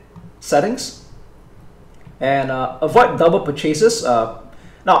cockpit, settings, and avoid double purchases.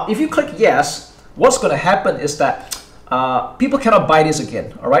 Now, if you click yes, what's going to happen is that people cannot buy this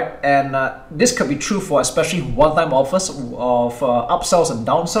again, all right? And this could be true for especially one-time offers of upsells and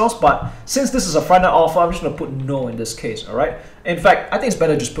downsells, but since this is a front-end offer, I'm just going to put no in this case, all right? In fact, I think it's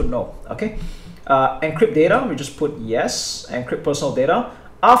better just put no, okay? Encrypt data, we just put yes. Encrypt personal data.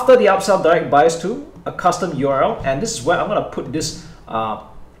 After the upsell, direct buyers to a custom URL, and this is where I'm going to put this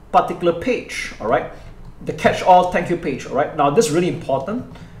particular page, all right? The catch-all thank you page, all right? Now, this is really important.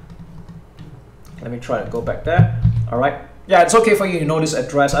 Let me try to go back there, all right? Yeah, it's okay for you to know this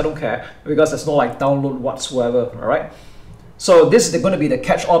address. I don't care because there's no like download whatsoever, all right? So this is going to be the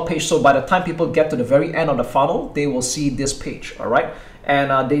catch-all page. So by the time people get to the very end of the funnel, they will see this page, all right? And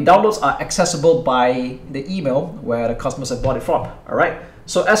the downloads are accessible by the email where the customers have bought it from, all right?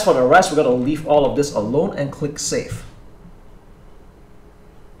 So as for the rest, we're going to leave all of this alone and click save.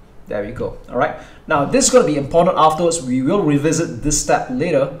 There we go. All right. Now this is going to be important afterwards. We will revisit this step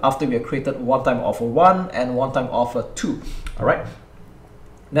later after we have created one-time offer 1 and one-time offer 2. All right.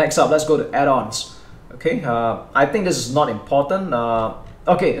 Next up, let's go to add-ons. Okay. I think this is not important.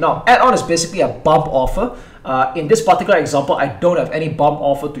 Okay. Now add-on is basically a bump offer. In this particular example, I don't have any bump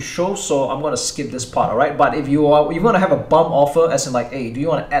offer to show, so I'm going to skip this part, all right? But if you're going to have a bump offer, as in like, hey, do you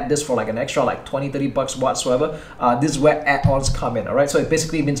want to add this for like an extra like 20, 30 bucks whatsoever? This is where add-ons come in, all right? So it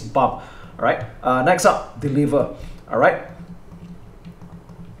basically means bump, all right? Next up, deliver, all right?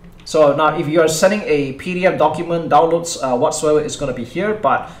 So now if you are sending a PDF document, downloads whatsoever, it's going to be here,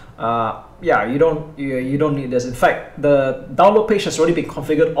 but yeah, you don't need this. In fact, the download page has already been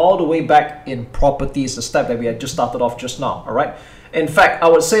configured all the way back in properties, the step that we had just started off just now, all right? In fact, I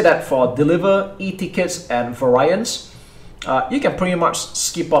would say that for deliver, e-tickets, and variants, you can pretty much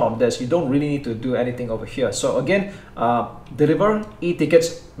skip out on this. You don't really need to do anything over here. So again, deliver,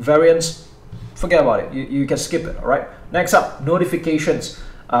 e-tickets, variants, forget about it. You can skip it, all right? Next up, notifications.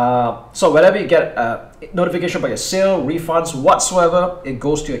 So whenever you get a notification about your sale, refunds, whatsoever, it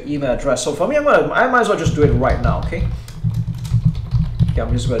goes to your email address. So for me, I might as well just do it right now, okay? Okay,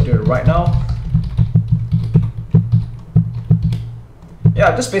 I'm just going to do it right now.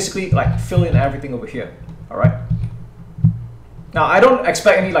 Yeah, just basically like fill in everything over here, all right? Now, I don't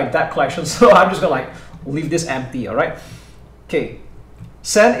expect any like that collection, so I'm just going to like leave this empty, all right? Okay,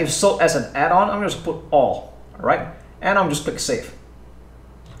 send if sold as an add-on, I'm going to put all right? And I'm just click save.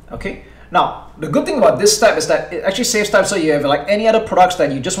 Okay, now the good thing about this step is that it actually saves time. So you have like any other products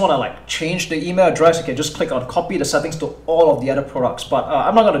that you just want to like change the email address, you can just click on copy the settings to all of the other products. But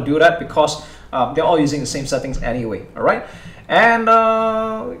I'm not going to do that because they're all using the same settings anyway. All right, and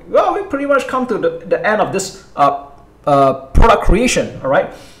well, we pretty much come to the end of this product creation. All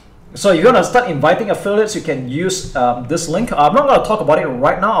right, so you're going to start inviting affiliates. You can use this link. I'm not going to talk about it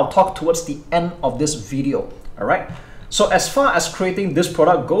right now. I'll talk towards the end of this video. All right. So as far as creating this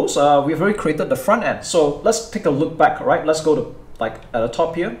product goes, we've already created the front end. So let's take a look back, all right? Let's go to like at the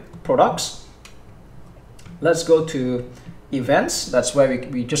top here, products. Let's go to events. That's where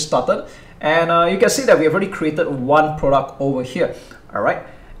we just started. And you can see that we have already created one product over here, all right?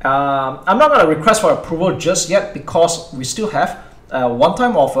 I'm not gonna request for approval just yet because we still have a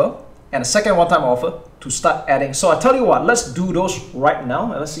one-time offer and a second one-time offer to start adding. So I tell you what, let's do those right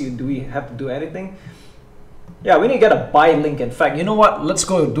now. Let's see, do we have to do anything? Yeah, we need to get a buy link. In fact, you know what? Let's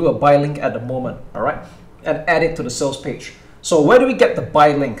go do a buy link at the moment, all right? And add it to the sales page. So where do we get the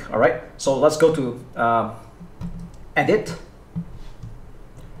buy link, all right? So let's go to edit.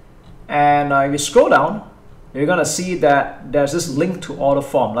 And if you scroll down, you're gonna see that there's this link to order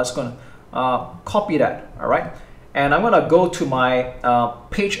form. Let's go copy that, all right? And I'm gonna go to my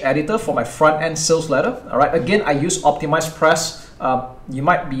page editor for my front end sales letter, all right? Again, I use OptimizePress. You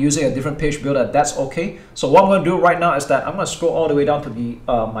might be using a different page builder, that's okay. So what I'm going to do right now is that I'm going to scroll all the way down to the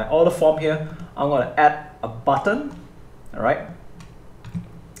my order form here. I'm going to add a button, all right?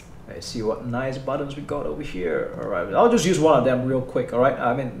 Let's see what nice buttons we got over here. All right, I'll just use one of them real quick, all right?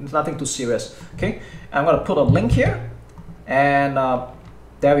 I mean, it's nothing too serious, okay? I'm going to put a link here, and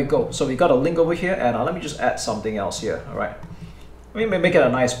there we go. So we got a link over here, and let me just add something else here, all right? Let me make it a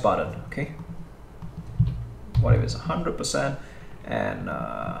nice button, okay? What if it's 100%? And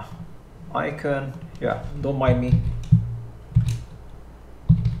icon, yeah, don't mind me.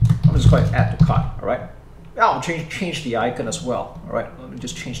 I'm just going to add to cart, all right? I'll change the icon as well, all right? Let me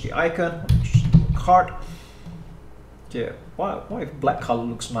just change the icon. Let me just do a cart. Yeah, what if black color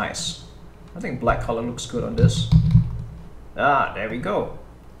looks nice? I think black color looks good on this. Ah, there we go.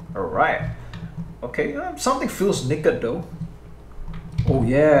 All right. Okay, something feels naked though. Oh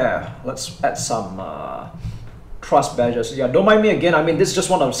yeah, let's add some trust badges. Yeah, don't mind me again. I mean, this is just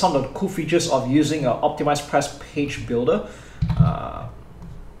one of some of the cool features of using an OptimizePress page builder.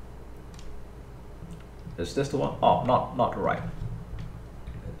 Is this the one? Oh, not right.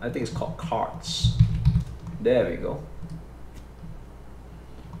 I think it's called cards. There we go.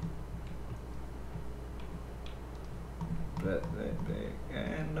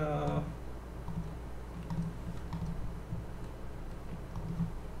 And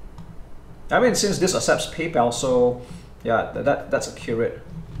I mean, since this accepts PayPal, so yeah, that's accurate.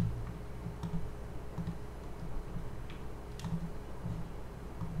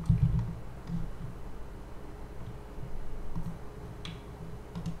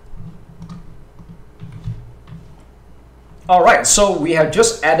 All right, so we have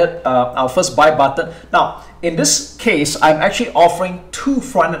just added our first buy button. Now, in this case, I'm actually offering two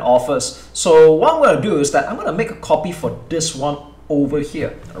front-end offers. So what I'm going to do is that I'm going to make a copy for this one over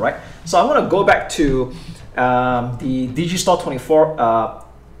here. All right, so I'm going to go back to the Digistore24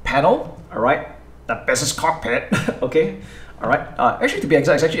 panel. All right, the business cockpit. Okay, all right. Actually, to be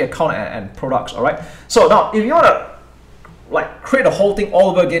exact, it's actually account and products. All right. So now, if you want to like create the whole thing all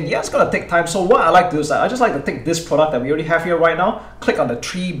over again, yeah, it's gonna take time. So what I like to do is that I just like to take this product that we already have here right now, click on the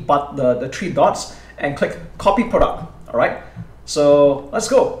three dots, and click copy product. All right, so let's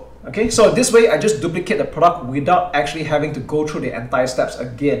go. Okay, so this way I just duplicate the product without actually having to go through the entire steps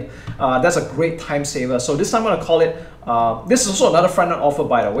again. That's a great time saver. So this time I'm going to call it, this is also another front-end offer,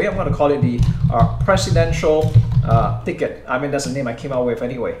 by the way. I'm going to call it the presidential ticket. I mean, that's the name I came out with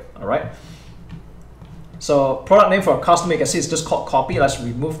anyway. All right. So product name for a customer, you can see it's just called copy. Let's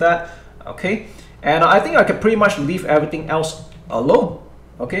remove that. Okay, and I think I can pretty much leave everything else alone.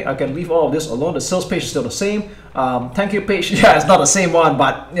 Okay, I can leave all of this alone. The sales page is still the same. Thank you page, yeah, it's not the same one,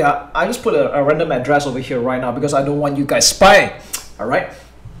 but yeah, I just put a random address over here right now because I don't want you guys spying. All right.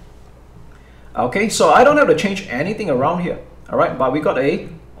 Okay, so I don't have to change anything around here. All right, but we got a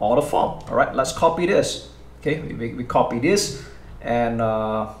order form. All right, let's copy this. Okay, we copy this, and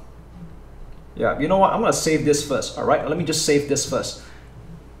yeah, you know what? I'm gonna save this first. All right, let me just save this first.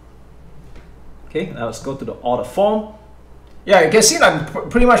 Okay, now let's go to the order form. Yeah, you can see that I'm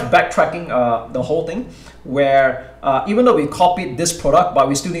pretty much backtracking the whole thing, where even though we copied this product, but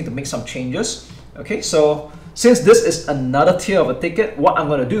we still need to make some changes. Okay, so since this is another tier of a ticket, what I'm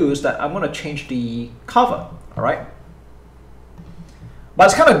going to do is that I'm going to change the cover. All right, but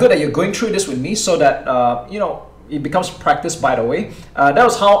it's kind of good that you're going through this with me so that you know, it becomes practice. By the way, that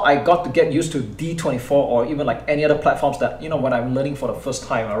was how I got to get used to D24 or even like any other platforms that, you know, when I'm learning for the first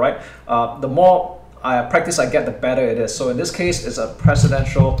time. All right, the more practice I get, the better it is. So in this case, it's a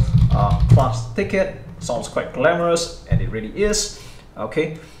presidential class ticket. Sounds quite glamorous, and it really is.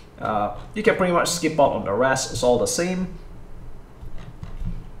 Okay, you can pretty much skip out on the rest. It's all the same.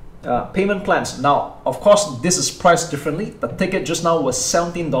 Payment plans. Now, of course, this is priced differently. The ticket just now was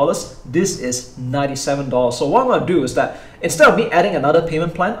 $17. This is $97. So what I'm going to do is that instead of me adding another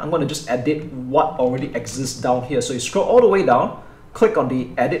payment plan, I'm going to just edit what already exists down here. So you scroll all the way down, click on the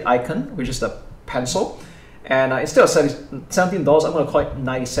edit icon, which is the pencil, and instead of $17, I'm going to call it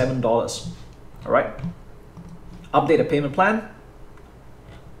 $97. All right, update the payment plan,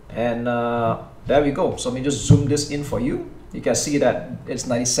 and there we go. So let me just zoom this in for you. You can see that it's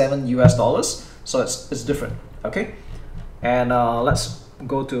 $97 US, so it's different. Okay, and let's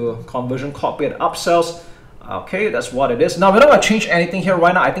go to conversion cockpit upsells. Okay, that's what it is. Now we're not going to change anything here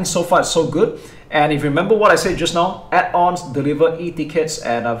right now. I think so far it's so good. And if you remember what I said just now, add-ons, deliver e-tickets,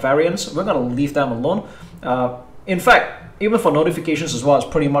 and variants, we're going to leave them alone. In fact, even for notifications as well, it's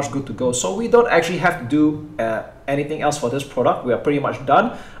pretty much good to go. So we don't actually have to do anything else for this product. We are pretty much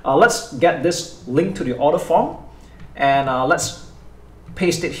done. Let's get this link to the order form, and let's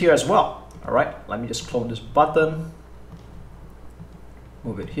paste it here as well. All right, let me just clone this button,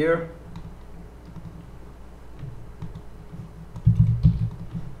 move it here.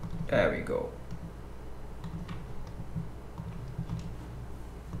 There we go.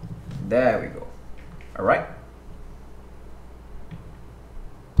 There we go. All right.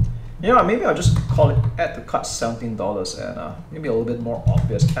 You know, maybe I'll just call it add to cart $17 and maybe a little bit more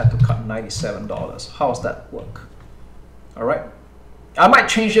obvious, add to cart $97. How does that work? All right. I might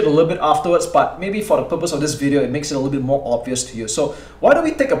change it a little bit afterwards, but maybe for the purpose of this video, it makes it a little bit more obvious to you. So why don't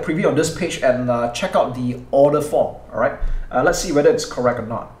we take a preview on this page and check out the order form. All right. Let's see whether it's correct or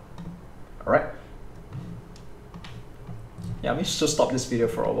not. All right. Yeah, let me just stop this video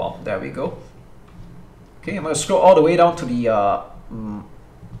for a while. There we go. Okay, I'm going to scroll all the way down to the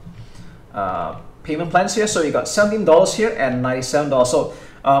payment plans here. So you got $17 here and $97. So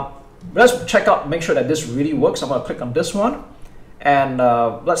let's check out, make sure that this really works. I'm going to click on this one, and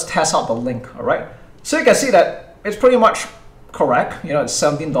let's test out the link. All right. So you can see that it's pretty much correct. You know, it's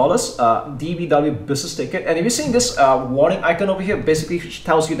 $17 DBW business ticket, and if you're seeing this warning icon over here, basically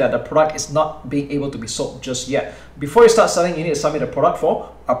tells you that the product is not being able to be sold just yet. Before you start selling, you need to submit the product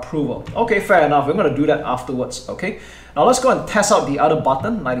for approval. Okay, fair enough. We're going to do that afterwards. Okay, now let's go and test out the other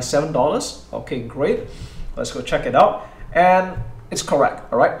button, $97. Okay, great. Let's go check it out, and it's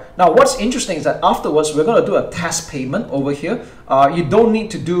correct. All right. Now, what's interesting is that afterwards, we're going to do a test payment over here. You don't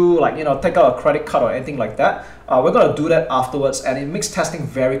need to do, like, you know, take out a credit card or anything like that. We're going to do that afterwards, and it makes testing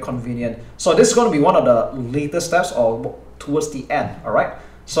very convenient. So this is going to be one of the later steps, or towards the end. All right.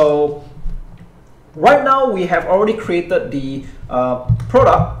 So right now we have already created the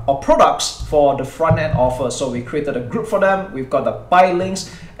product or products for the front end offer. So we created a group for them. We've got the buy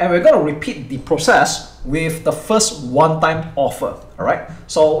links, and we're going to repeat the process with the first one-time offer. All right.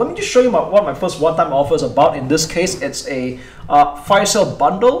 So let me just show you what my first one-time offer is about. In this case, it's a fire sale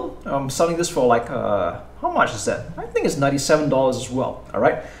bundle. I'm selling this for like how much is that? I think it's $97 as well. All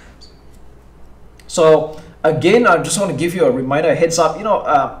right. So again, I just want to give you a reminder, a heads up.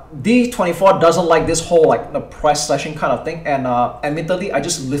 D24 doesn't like this whole like the price slashing kind of thing, and admittedly, I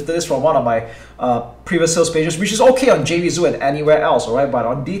just lifted this from one of my previous sales pages, which is okay on JVZoo and anywhere else, all right? But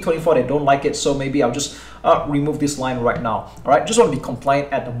on D24, they don't like it, so maybe I'll just remove this line right now, all right? Just want to be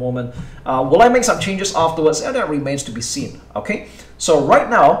compliant at the moment. Will I make some changes afterwards? And that remains to be seen, okay? So right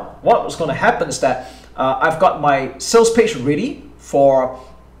now, what's going to happen is that I've got my sales page ready for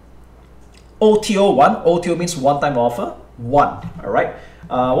OTO1. OTO means one-time offer, 1, all right?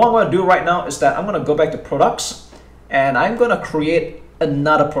 What I'm going to do right now is that I'm going to go back to products and I'm going to create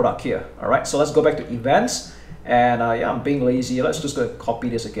another product here, all right? So let's go back to events and yeah, I'm being lazy. Let's just go copy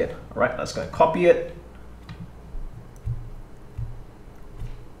this again, all right? Let's go copy it.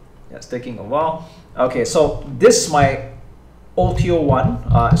 Yeah, it's taking a while. Okay, so this is my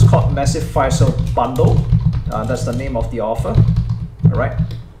OTO1. It's called Massive Fire Sale Bundle. That's the name of the offer, all right?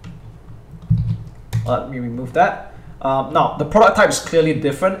 Let me remove that. Now, the product type is clearly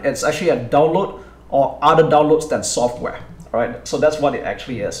different. It's actually a download or other downloads than software. All right, so that's what it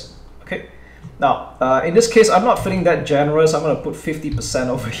actually is. Okay. Now, in this case, I'm not feeling that generous. I'm going to put 50%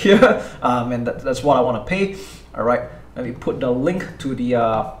 over here, and that's what I want to pay. All right. Let me put the link to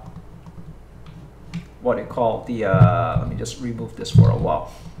the what do you call the? Let me just remove this for a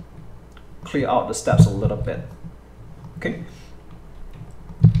while. Clear out the steps a little bit. Okay.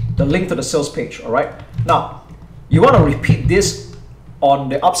 The link to the sales page. All right. Now, you want to repeat this on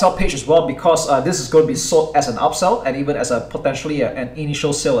the upsell page as well, because this is going to be sold as an upsell and even as a potentially an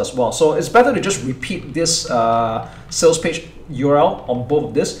initial sale as well. So it's better to just repeat this sales page URL on both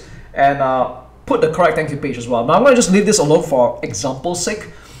of this and put the correct thank you page as well. Now I'm going to just leave this alone for example's sake,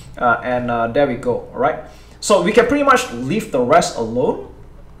 and there we go. All right. So we can pretty much leave the rest alone.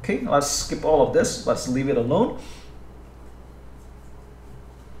 Okay. Let's skip all of this. Let's leave it alone.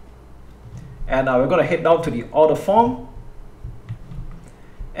 And we're going to head down to the order form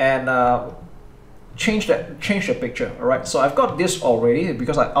and change the picture. All right, so I've got this already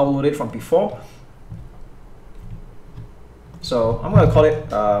because I uploaded it from before. So I'm going to call it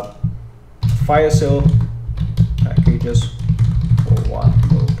fire sale packages for one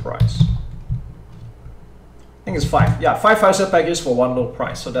low price. I think it's 5. Yeah, 5 fire sale packages for one low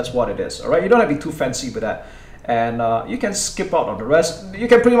price. So that's what it is. All right, you don't have to be too fancy with that. And you can skip out on the rest. You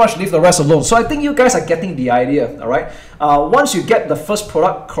can pretty much leave the rest alone. So I think you guys are getting the idea, all right? Once you get the first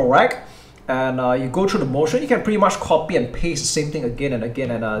product correct and you go through the motion, you can pretty much copy and paste the same thing again and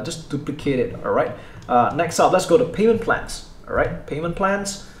again and just duplicate it, all right? Next up, let's go to payment plans, all right? Payment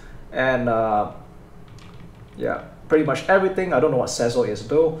plans and yeah, pretty much everything. I don't know what Sezzle is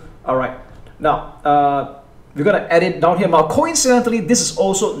though. All right, now we're going to add it down here. Now, coincidentally, this is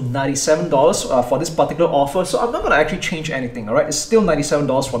also $97 for this particular offer. So I'm not going to actually change anything. All right, it's still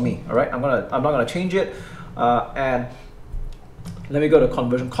 $97 for me. All right, I'm not going to change it. And let me go to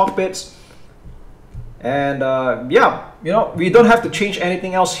conversion cockpits. And yeah, we don't have to change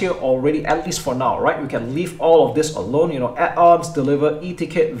anything else here already, at least for now, right? We can leave all of this alone. Add-ons, deliver,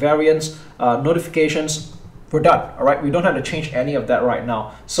 e-ticket, variants, notifications. We're done, all right? We don't have to change any of that right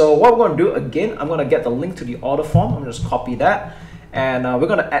now. So what we're going to do, again, I'm going to get the link to the order form. I'm going to just copy that. And we're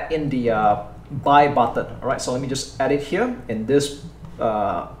going to add in the buy button, all right? So let me just add it here in this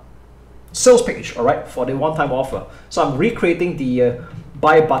sales page, all right, for the one-time offer. So I'm recreating the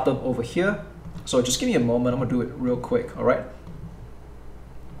buy button over here. So just give me a moment. I'm going to do it real quick, all right?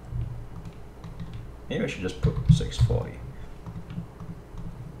 Maybe I should just put 640.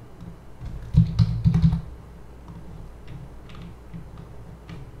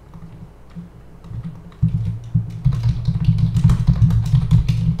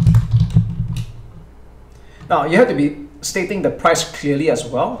 Now, you have to be stating the price clearly as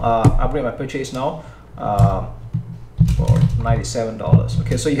well. I'll bring my purchase now for $97.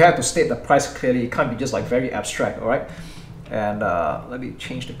 Okay, so you have to state the price clearly. It can't be just like very abstract, all right? And let me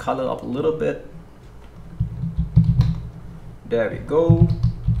change the color up a little bit. There we go.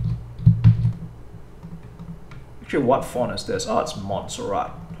 Actually, what font is this? Oh, it's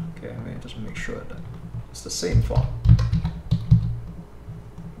Montserrat. Okay, let me just make sure that it's the same font.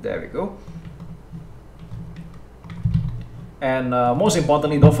 There we go. And most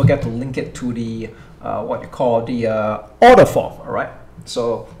importantly, don't forget to link it to the what you call the order form. All right.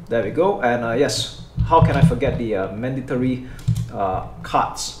 So there we go. And yes, how can I forget the mandatory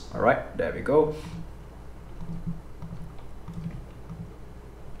cards? All right. There we go.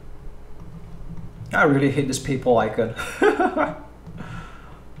 I really hate this PayPal icon.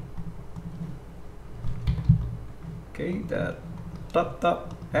 Okay, that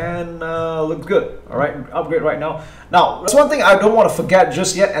tap. and looks good. All right, upgrade right now. Now, there's one thing I don't want to forget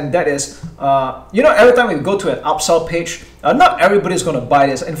just yet, and that is, you know, every time we go to an upsell page, not everybody's going to buy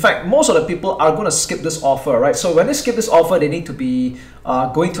this. In fact, most of the people are going to skip this offer, right? So when they skip this offer, they need to be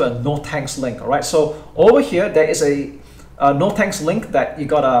going to a no thanks link. All right, so over here there is a no thanks link that you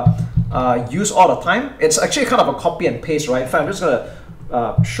gotta use all the time. It's actually kind of a copy and paste, right? In fact, I'm just gonna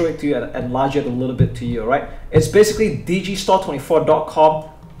show it to you and enlarge it a little bit to you, right? It's basically digistore24.com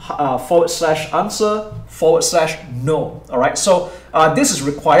 /answer/no. All right, so this is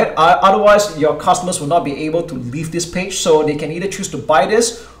required, otherwise your customers will not be able to leave this page, so they can either choose to buy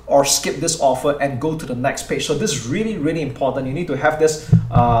this or skip this offer and go to the next page. So this is really important. You need to have this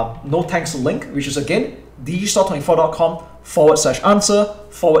no thanks link, which is again digistore24.com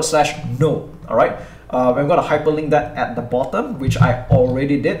 /answer/no. All right, I'm going to hyperlink that at the bottom, which I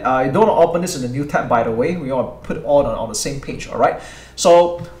already did. I don't want to open this in a new tab, by the way. We want to put it all on the same page. All right,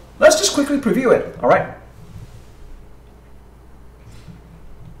 so let's just quickly preview it. All right.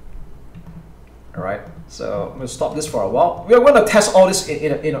 All right, so I'm going to stop this for a while. We're going to test all this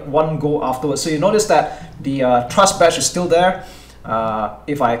in one go afterwards. So you notice that the trust badge is still there.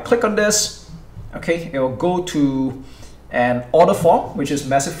 If I click on this, okay, it will go to an order form, which is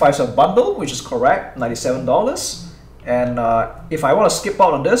massive 5-star bundle, which is correct, $97. And if I want to skip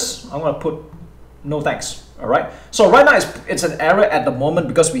out on this, I'm going to put no thanks. All right, so right now it's an error at the moment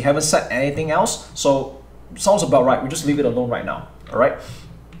because we haven't set anything else. So sounds about right. We just leave it alone right now. All right.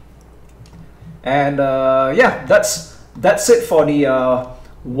 And yeah, that's it for the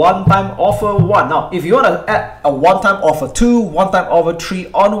one-time offer 1. Now, if you want to add a one-time offer 2, one-time offer 3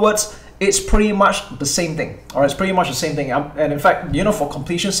 onwards, it's pretty much the same thing. All right, it's pretty much the same thing. And in fact, you know, for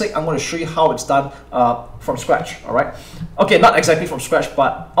completion's sake, I'm going to show you how it's done from scratch. All right. Okay, not exactly from scratch,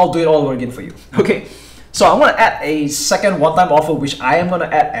 but I'll do it all over again for you. Okay. So I'm going to add a second one-time offer, which I am going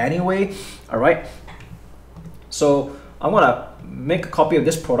to add anyway. All right. So I'm going to make a copy of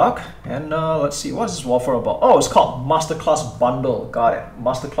this product, and let's see, what's this offer about? Oh, it's called Masterclass Bundle. Got it,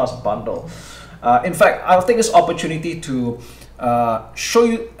 Masterclass Bundle. In fact, I'll take this opportunity to show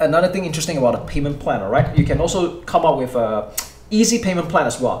you another thing interesting about a payment plan. All right, you can also come up with a easy payment plan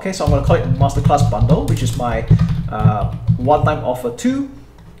as well. Okay, so I'm going to call it Masterclass Bundle, which is my one-time offer 2.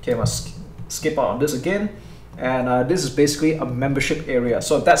 Okay, I must skip out on this again, and this is basically a membership area.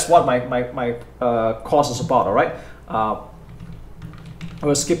 So that's what my course is about. All right. I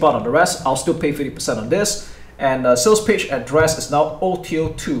will skip out on the rest. I'll still pay 50% on this, and sales page address is now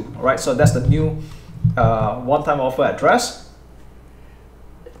OTO2. All right, so that's the new one-time offer address.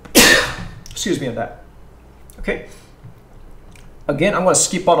 Excuse me on that. Okay. Again, I'm going to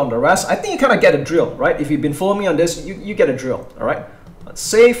skip out on the rest. I think you kind of get a drill, right? If you've been following me on this, you get a drill. All right. Let's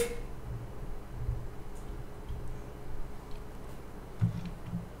save.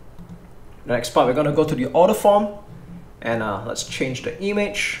 The next part, we're going to go to the order form. And let's change the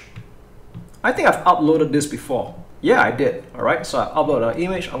image. I think I've uploaded this before. Yeah, I did. All right, so I uploaded an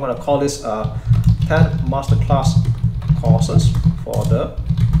image. I'm going to call this 10 masterclass courses for the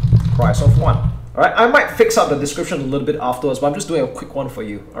price of 1. All right, I might fix up the description a little bit afterwards, but I'm just doing a quick one for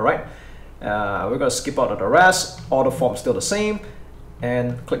you. All right, we're going to skip out of the rest. Order form still the same,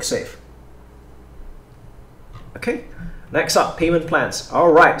 and click save. Okay. Next up, payment plans.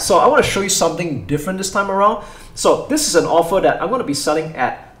 All right, so I want to show you something different this time around. So this is an offer that I'm going to be selling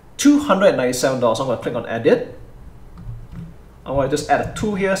at $297. I'm going to click on edit. I want to just add a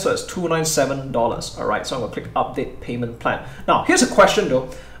 2 here, so it's $297. All right, so I'm going to click update payment plan. Now, here's a question though.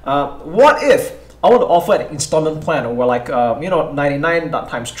 What if I want to offer an installment plan over like, you know, 99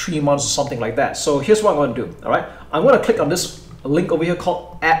 times 3 months or something like that? So here's what I'm going to do. All right, I'm going to click on this link over here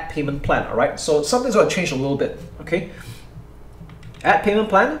called add payment plan. All right, so something's going to change a little bit. Okay. Add payment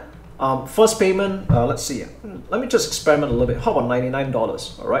plan, first payment, let's see, let me just experiment a little bit. How about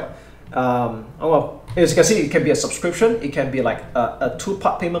 $99, all right? Well, as you can see, it can be a subscription, it can be like a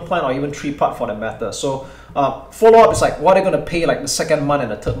 2-part payment plan, or even 3-part for that matter. So follow-up is like, what are they going to pay like the 2nd month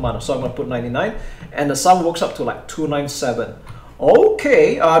and the 3rd month? So I'm going to put 99, and the sum works up to like 297.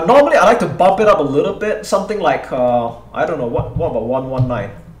 Okay, normally I like to bump it up a little bit, something like, I don't know, what about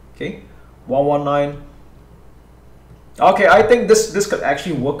 119? Okay, 119. Okay, I think this could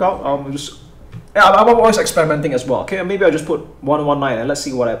actually work out. I'm always experimenting as well. Okay, maybe I'll just put 119 and let's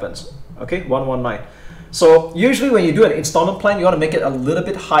see what happens. Okay, 119. So usually when you do an installment plan, you want to make it a little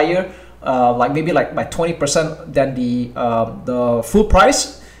bit higher, like maybe like by 20% than the full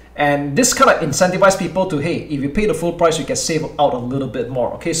price. And this kind of incentivizes people to, hey, if you pay the full price, you can save out a little bit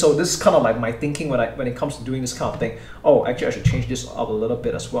more. Okay, so this is kind of like my thinking when it comes to doing this kind of thing. Oh, actually, I should change this up a little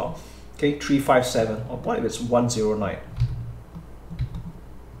bit as well. Okay, 357, or what if it's 109?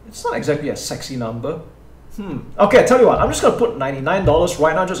 It's not exactly a sexy number. Okay, I tell you what, I'm just gonna put $99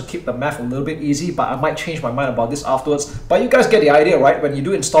 right now just to keep the math a little bit easy, but I might change my mind about this afterwards. But you guys get the idea, right? When you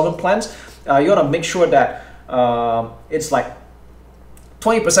do installment plans, you wanna make sure that it's like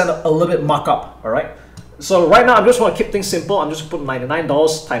 20% a little bit markup, all right? So right now, I just want to keep things simple. I'm just going to put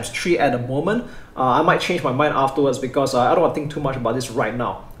 $99 times 3 at the moment. I might change my mind afterwards because I don't want to think too much about this right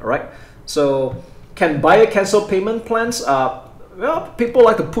now, all right? So can buyer cancel payment plans? Well, people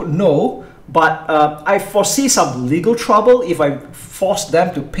like to put no, but I foresee some legal trouble if I force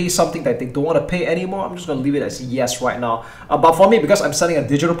them to pay something that they don't want to pay anymore. I'm just going to leave it as yes right now. But for me, because I'm selling a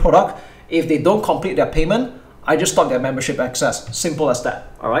digital product, if they don't complete their payment, I just stop their membership access. Simple as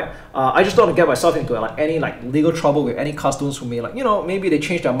that. All right. I just don't want to get myself into any legal trouble with any customers who may maybe they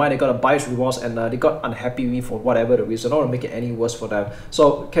changed their mind, they got a buyer's remorse, and they got unhappy with me for whatever the reason. I don't want to make it any worse for them.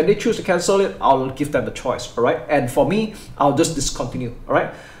 So can they choose to cancel it? I'll give them the choice. All right. And for me, I'll just discontinue. All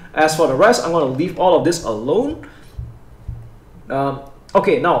right. As for the rest, I'm going to leave all of this alone.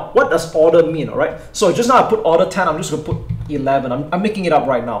 Okay, now what does order mean? All right, so just now I put order 10, I'm just going to put 11. I'm making it up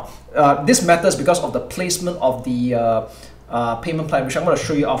right now. This matters because of the placement of the payment plan, which I'm going to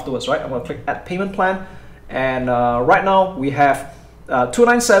show you afterwards, right? I'm going to click add payment plan, and right now we have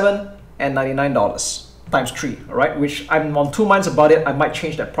 $297 and $99 times 3, all right, which I'm on 2 minds about it. I might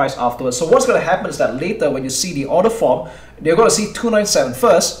change that price afterwards. So what's going to happen is that later when you see the order form, you're going to see $297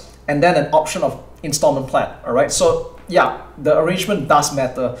 first, and then an option of installment plan, all right? So yeah, the arrangement does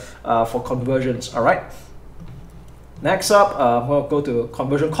matter for conversions, all right? Next up, we'll go to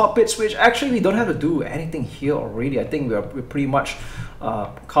conversion cockpits, which actually we don't have to do anything here already. I think we're pretty much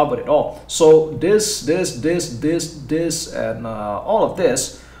covered it all. So this, and all of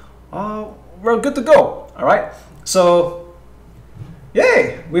this, we're good to go, all right? So,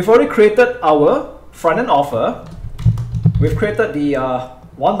 yay, we've already created our front-end offer. We've created the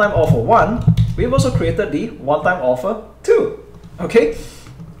one-time offer 1. We've also created the one-time offer 2, okay?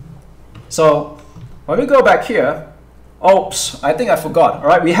 So when we go back here, oops, I think I forgot, all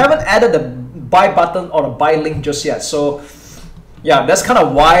right? We haven't added the buy button or the buy link just yet. So yeah, that's kind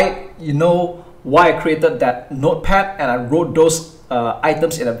of why, why I created that notepad and I wrote those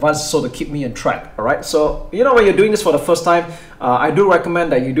items in advance so to keep me on track, all right? So, when you're doing this for the first time, I do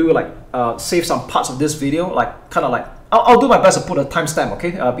recommend that you do save some parts of this video, I'll do my best to put a timestamp,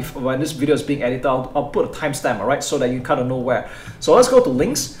 okay? Before, when this video is being edited, I'll put a timestamp, all right? So that you kind of know where. So let's go to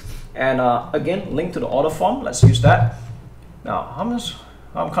links, and again, link to the order form. Let's use that. Now,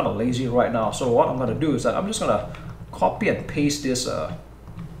 I'm kind of lazy right now, so what I'm gonna do is that I'm just gonna copy and paste this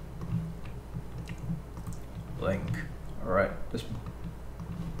link, all right? This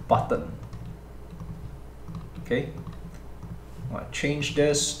button, okay? I'm gonna change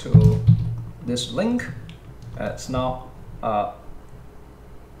this to this link. It's now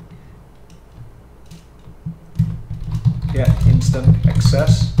get instant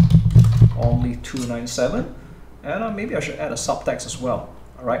access only $297, and maybe I should add a subtext as well,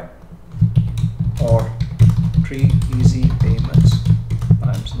 all right? Or 3 easy payments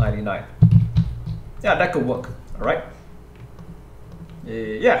times 99. Yeah, that could work, all right?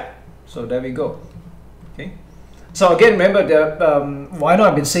 Yeah, so there we go, okay? So again, remember, I know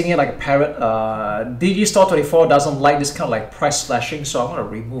I've been saying it like a parrot. Digistore24 doesn't like this kind of price slashing, so I'm going to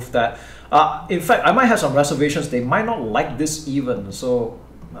remove that. In fact, I might have some reservations. They might not like this even. So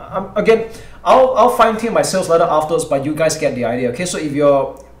again, I'll fine-tune my sales letter afterwards, but you guys get the idea. Okay, so if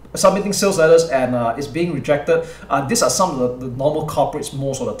you're submitting sales letters and it's being rejected, these are some of the normal culprits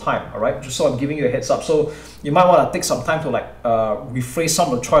most of the time, all right? Just so I'm giving you a heads up. So you might want to take some time to rephrase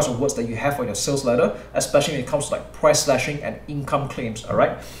some of the choice of words that you have for your sales letter, especially when it comes to price slashing and income claims, all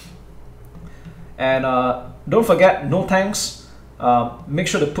right? And don't forget, no thanks. Make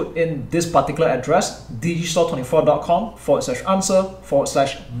sure to put in this particular address,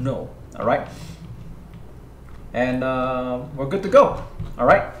 digistore24.com/answer/no, all right? And we're good to go, all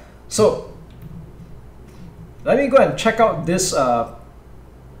right? So let me go and check out this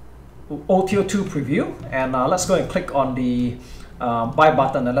OTO2 preview, and let's go and click on the buy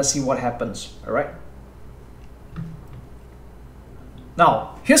button and let's see what happens, all right?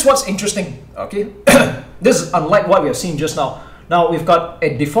 Now, here's what's interesting, okay? This is unlike what we have seen just now. Now, we've got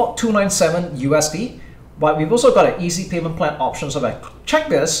a default $297 USD, but we've also got an easy payment plan option. So if I check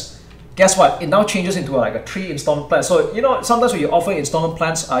this, guess what? It now changes into a 3 installment plan. So, sometimes when you offer installment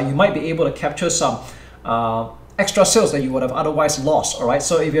plans, you might be able to capture some extra sales that you would have otherwise lost, all right?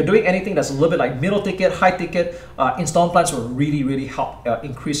 So if you're doing anything that's a little bit like middle ticket, high ticket, installment plans will really, really help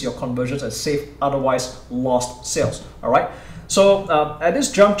increase your conversions and save otherwise lost sales, all right? So at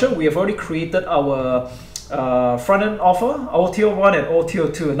this juncture, we have already created our front-end offer, OTO1 and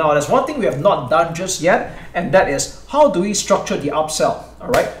OTO2. Now, there's one thing we have not done just yet, and that is how do we structure the upsell, all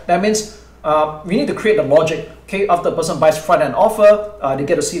right? That means we need to create the logic. Okay, after a person buys front-end offer, they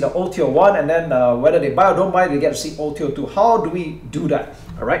get to see the OTO1, and then whether they buy or don't buy, they get to see OTO2. How do we do that,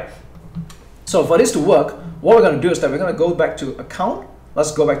 all right? So for this to work, what we're going to do is that we're going to go back to account.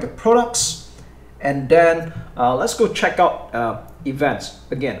 Let's go back to products, and then let's go check out events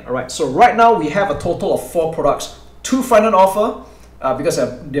again. All right, so right now we have a total of 4 products, 2 front-end offer because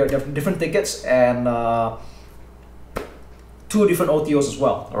they're different tickets, and 2 different OTOs as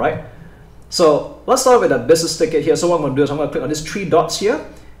well. All right, so let's start with a business ticket here. So what I'm going to do is I'm going to click on these 3 dots here,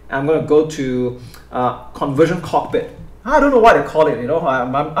 and I'm going to go to conversion cockpit. I don't know why they call it, you know,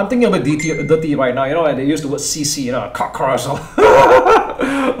 I'm thinking a bit dirty right now, you know, and they use the word CC, you know, car, so.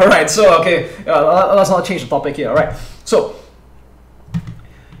 All right, so, okay, let's not change the topic here, all right. So,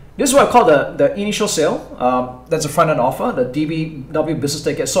 this is what I call the initial sale. That's a front-end offer, the DBW business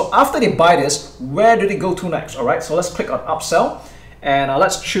ticket. So, after they buy this, where do they go to next, all right? So, let's click on Upsell, and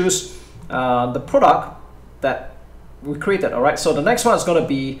let's choose the product that we created, all right? So, the next one is going to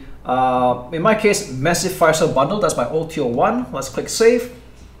be, in my case, massive fire sale bundle. That's my OTO1. Let's click save,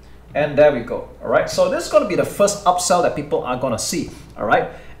 and there we go. All right, so this is going to be the first upsell that people are going to see. All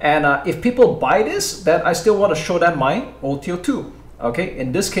right, and if people buy this, then I still want to show them my OTO2. Okay,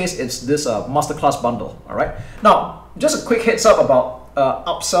 in this case, it's this masterclass bundle. All right, now just a quick heads up about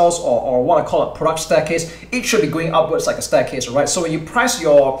upsells, or what I call a product staircase. It should be going upwards like a staircase, right? So when you price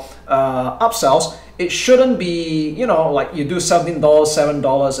your upsells, it shouldn't be, you know, like you do $17,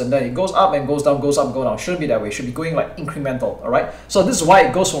 $7, and then it goes up and goes down, goes up, goes down. It shouldn't be that way. It should be going like incremental, all right? So this is why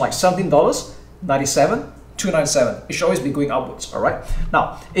it goes from like $17, $97, $297. It should always be going upwards, all right?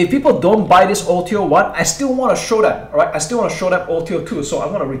 Now, if people don't buy this OTO1, I still want to show them, all right? I still want to show them OTO2, so I'm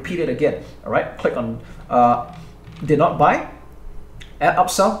going to repeat it again, all right? Click on did not buy, add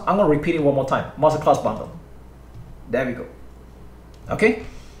upsell. I'm going to repeat it one more time, masterclass bundle. There we go, okay?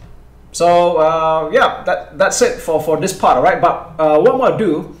 So yeah, that's it for this part, all right? But what I'm going to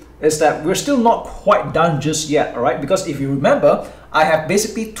do is that we're still not quite done just yet, all right? Because if you remember, I have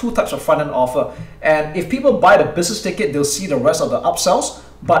basically 2 types of front-end offer. And if people buy the business ticket, they'll see the rest of the upsells.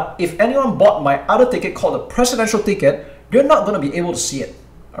 But if anyone bought my other ticket called the presidential ticket, they're not going to be able to see it,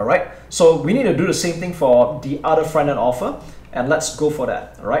 all right? So we need to do the same thing for the other front-end offer. And let's go for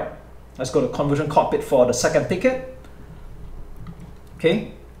that, all right? Let's go to conversion cockpit for the second ticket.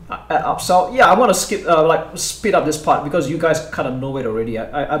 Okay. At upsell, yeah, I want to skip like speed up this part because you guys kind of know it already.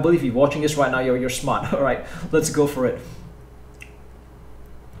 I believe if you're watching this right now, you're smart. All right, let's go for it.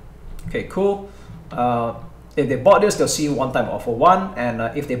 Okay, cool. If they bought this, they'll see one-time offer 1,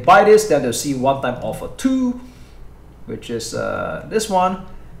 and if they buy this, then they'll see one-time offer 2, which is this one.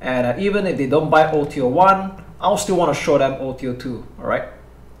 And even if they don't buy OTO1, I'll still want to show them OTO2. All right.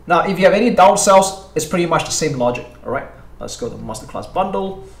 Now, if you have any downsells, it's pretty much the same logic. All right. Let's go to masterclass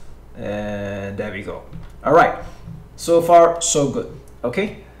bundle. And there we go. All right, so far so good.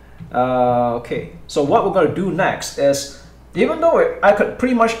 Okay, okay. So what we're gonna do next is, even though I could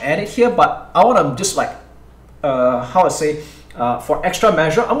pretty much end it here, but I want to just like how to say, for extra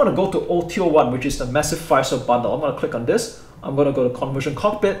measure, I'm gonna go to OTO1, which is the massive fire sale bundle. I'm gonna click on this. I'm gonna go to conversion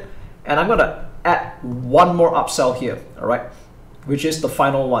cockpit, and I'm gonna add one more upsell here. All right, which is the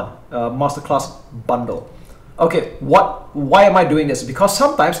final one, masterclass bundle. Okay, why am I doing this? Because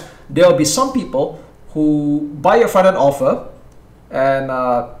sometimes there will be some people who buy your front-end offer and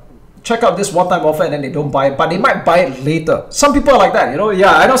check out this one-time offer, and then they don't buy it, but they might buy it later. Some people are like that, you know.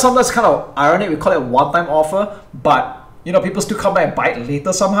 Yeah, I know sometimes kind of ironic, we call it a one-time offer, but you know, people still come back and buy it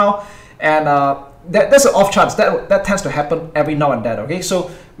later somehow, and that's an off chance. That tends to happen every now and then. Okay,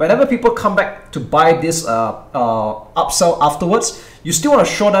 so whenever people come back to buy this upsell afterwards, you still want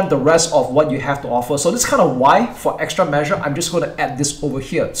to show them the rest of what you have to offer. So this is kind of why, for extra measure, I'm just going to add this over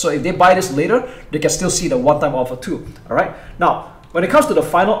here. So if they buy this later, they can still see the one-time offer too. All right. Now, when it comes to the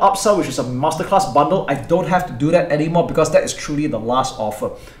final upsell, which is a masterclass bundle, I don't have to do that anymore because that is truly the last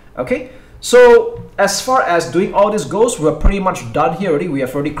offer. Okay. So as far as doing all this goes, we're pretty much done here already. We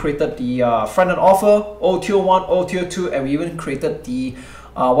have already created the front-end offer, OTO1, OTO2, and we even created the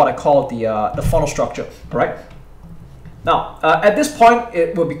what I call the funnel structure. All right. Now, at this point,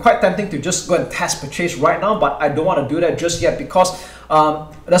 it will be quite tempting to just go and test purchase right now, but I don't want to do that just yet because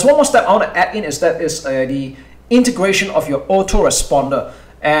there's one more step I want to add in, is the integration of your autoresponder.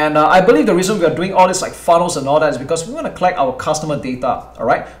 And I believe the reason we are doing all this like funnels and all that is because we want to collect our customer data, all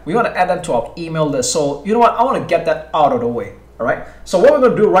right? We want to add them to our email list. So you know what? I want to get that out of the way, all right? So what we're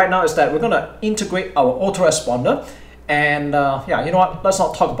going to do right now is that we're going to integrate our autoresponder. And yeah, you know what? Let's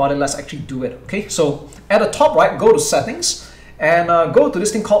not talk about it. Let's actually do it. Okay. So at the top right, go to settings and go to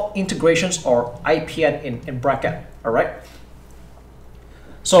this thing called integrations or IPN in bracket. All right.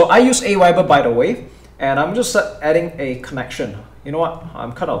 So I use Aweber, by the way, and I'm just adding a connection. You know what?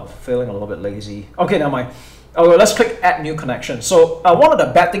 I'm kind of feeling a little bit lazy. Okay, never mind. Oh, well, let's click add new connection. So one of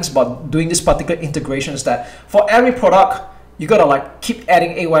the bad things about doing this particular integration is that for every product, you gotta like keep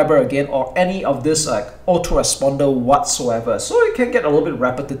adding Aweber again or any of this like autoresponder whatsoever. So it can get a little bit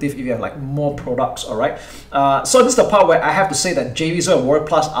repetitive if you have like more products, all right? So this is the part where I have to say that JVZoo and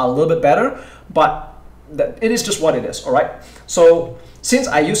WordPlus are a little bit better, but it is just what it is, all right? So since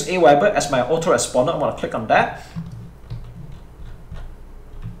I use Aweber as my autoresponder, I'm gonna click on that.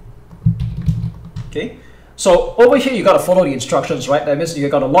 Okay. So over here, you got to follow the instructions, right? That means you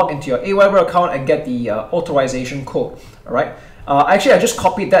got to log into your Aweber account and get the authorization code, all right? Actually, I just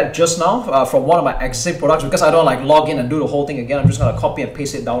copied that just now from one of my existing products because I don't like log in and do the whole thing again. I'm just going to copy and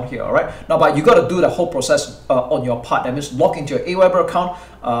paste it down here, all right? Now, but you got to do the whole process on your part. That means log into your Aweber account,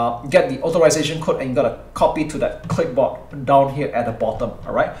 get the authorization code, and you got to copy to that clipboard down here at the bottom,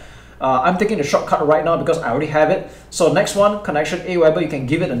 all right? I'm taking the shortcut right now because I already have it. So next one, connection Aweber, you can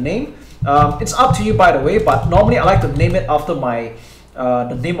give it a name. It's up to you, by the way, but normally I like to name it after my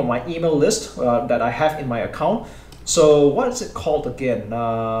the name of my email list that I have in my account. So what is it called again?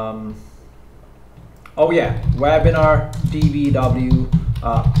 Oh yeah, webinar DBW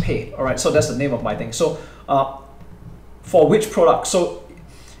paid. All right, so that's the name of my thing. So for which product? So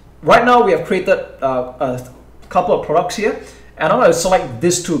right now we have created a couple of products here. And I'm going to select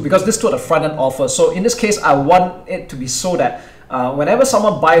this two because this two are the front-end offers. So in this case, I want it to be so that whenever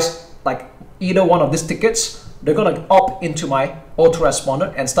someone buys like either one of these tickets, they're going to opt into my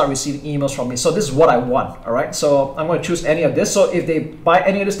autoresponder and start receiving emails from me. So this is what I want, all right? So I'm going to choose any of this. So if they buy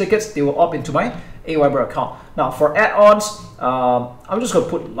any of these tickets, they will opt into my Aweber account. Now for add-ons, I'm going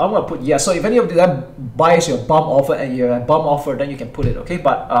to put yes. So if any of them buys your bump offer and your bump offer, then you can put it, okay?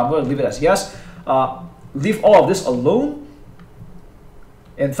 But I'm going to leave it as yes. Leave all of this alone.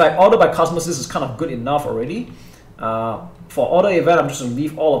 In fact, order by customers, this is kind of good enough already. For order event, I'm just going to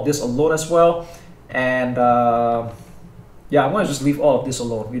leave all of this alone as well. And yeah, I'm going to just leave all of this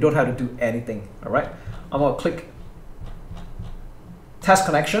alone. You don't have to do anything, all right? I'm going to click test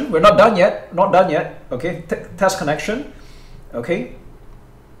connection. We're not done yet, okay? Test connection, okay?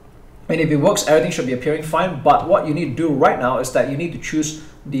 And if it works, everything should be appearing fine. But what you need to do right now is that you need to choose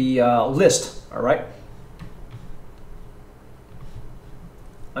the list, all right?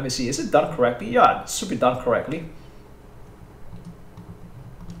 Let me see, is it done correctly? Yeah, it should be done correctly.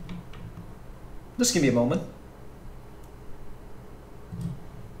 Just give me a moment.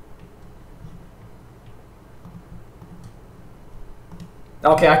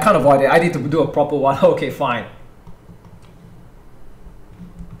 Okay, I can't avoid it. I need to do a proper one. Okay, fine.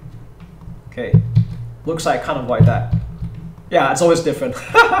 Okay, looks like I can't avoid that. Yeah, it's always different.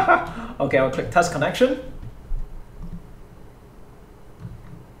 Okay, I'll click test connection.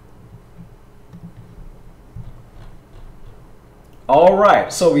 All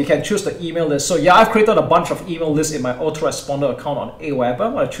right, so we can choose the email list. So yeah, I've created a bunch of email lists in my autoresponder account on Aweber.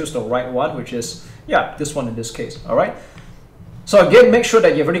 I'm going to choose the right one, which is, yeah, this one in this case. All right. So again, make sure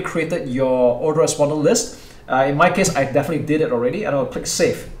that you've already created your autoresponder list. In my case, I definitely did it already, and I'll click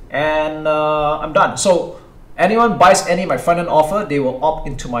save. And I'm done. So anyone buys any of my front-end offer, they will opt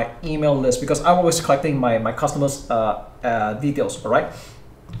into my email list because I'm always collecting my customers' details. All right.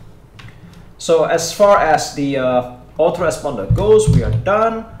 So as far as the autoresponder goes, we are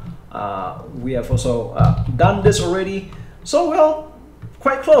done. We have also done this already. So well,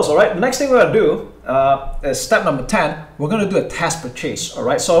 quite close, all right? The next thing we're gonna do is step number 10. We're gonna do a test purchase, all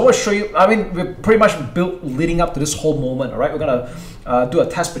right? So I want to show you, I mean, we're pretty much built leading up to this whole moment, all right? We're gonna do a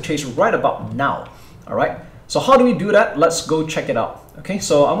test purchase right about now, all right? So how do we do that? Let's go check it out, okay?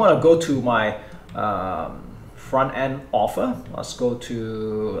 So I'm gonna go to my front end offer. Let's go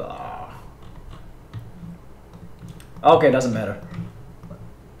to, okay, doesn't matter.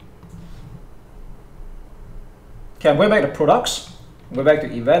 Okay, I'm going back to products, go back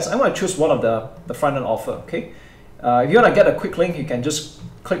to events. I'm going to choose one of the front-end offer, okay? If you want to get a quick link, you can just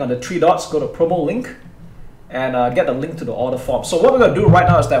click on the three dots, go to promo link, and get the link to the order form. So what we're going to do right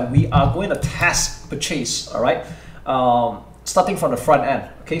now is that we are going to test purchase, all right? Starting from the front end,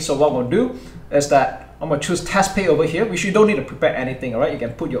 okay? So what I'm going to do is that I'm going to choose test pay over here, which you don't need to prepare anything, all right? You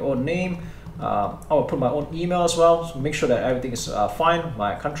can put your own name. I will put my own email as well, so make sure that everything is fine.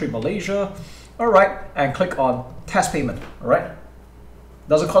 My country, Malaysia. All right, and click on test payment. All right,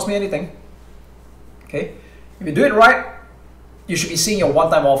 doesn't cost me anything. Okay, if you do it right, you should be seeing your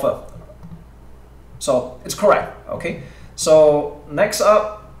one-time offer. So it's correct. Okay. So next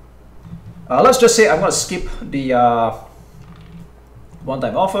up, let's just say I'm going to skip the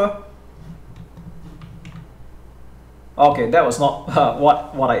one-time offer. Okay, that was not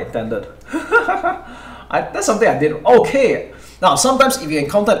what I intended. That's something I did. Okay. Now, sometimes if you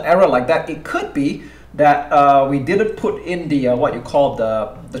encounter an error like that, it could be that we didn't put in the what you call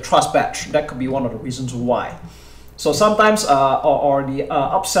the trust badge. That could be one of the reasons why. So sometimes, or the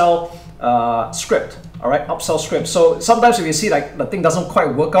upsell script. All right, upsell script. So sometimes if you see like the thing doesn't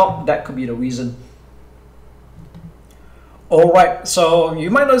quite work out, that could be the reason. Alright, so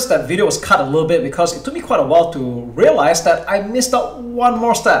you might notice that video was cut a little bit because it took me quite a while to realize that I missed out one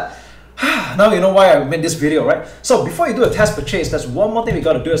more step. Now you know why I made this video, right? So before you do a test purchase, there's one more thing we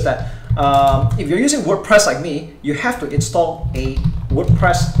got to do is that if you're using WordPress like me, you have to install a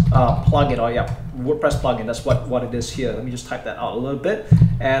WordPress plugin. Oh yeah, WordPress plugin, that's what it is here. Let me just type that out a little bit,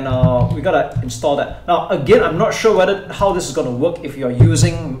 and we got to install that. Now again, I'm not sure how this is going to work if you're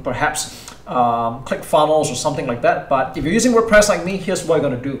using perhaps ClickFunnels or something like that, but if you're using WordPress like me, here's what you're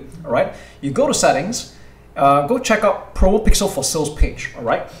going to do. All right, you go to settings, go check out Promo Pixel for Sales page. All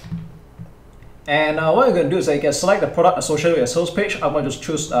right, and what you're going to do is that you can select the product associated with your sales page. I'm going to just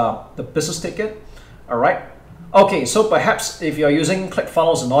choose the business ticket. All right, okay, so perhaps if you're using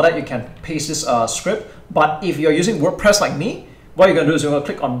ClickFunnels and all that, you can paste this script, but if you're using WordPress like me, what you're going to do is you're going to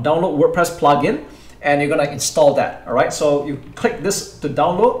click on download WordPress plugin and you're going to install that. All right, so you click this to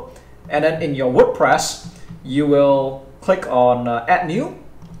download. And then in your WordPress, you will click on Add New,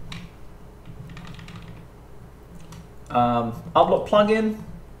 Upload Plugin.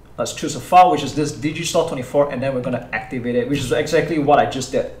 Let's choose a file, which is this Digistore24, and then we're going to activate it, which is exactly what I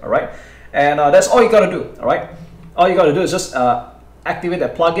just did. All right, and that's all you got to do. All right, all you got to do is just activate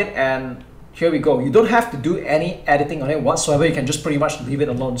that plugin, and here we go. You don't have to do any editing on it whatsoever. You can just pretty much leave it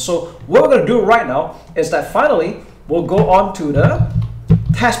alone. So what we're going to do right now is that finally we'll go on to the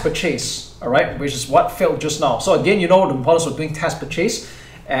test purchase, all right, which is what failed just now. So again, you know the importance of doing test purchase,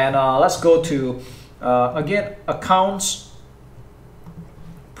 and let's go to again, accounts,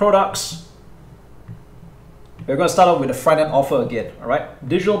 products. We're going to start off with the front end offer again. All right,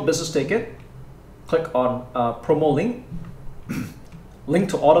 digital business ticket. Click on promo link, link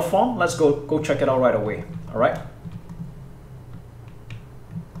to order form. Let's go check it out right away. All right.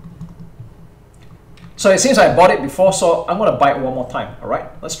 So it seems I bought it before, so I'm going to buy it one more time. All right,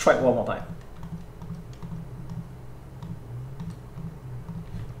 let's try it one more time.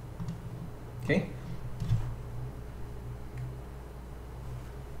 Okay.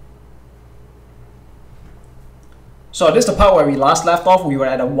 So this is the part where we last left off. We were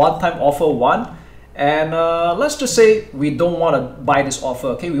at a one-time offer 1, and let's just say we don't want to buy this offer.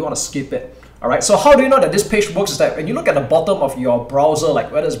 Okay, we want to skip it. All right, so how do you know that this page works is that when you look at the bottom of your browser,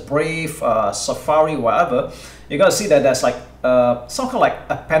 like whether it's Brave, Safari, whatever, you're going to see that there's like some kind of like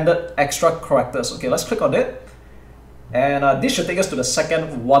appended extra characters. Okay, let's click on it. And this should take us to the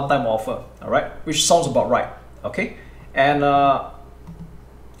second one-time offer, all right, which sounds about right. Okay, and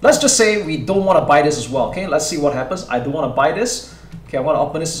let's just say we don't want to buy this as well. Okay, let's see what happens. I don't want to buy this. Okay, I want to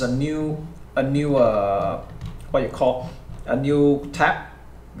open this as a new what you call a new tab.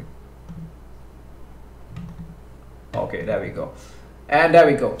 Okay, there we go. And there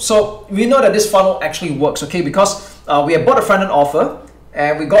we go. So we know that this funnel actually works, okay, because we have bought a front-end offer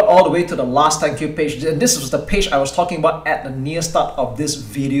and we got all the way to the last thank you page. And this was the page I was talking about at the near start of this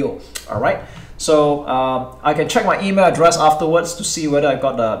video. All right. So I can check my email address afterwards to see whether I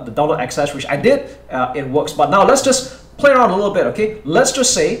got the download access, which I did. It works. But now let's just play around a little bit, okay? Let's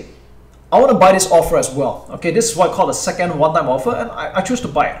just say I want to buy this offer as well. Okay, this is what I call the second one-time offer, and I choose to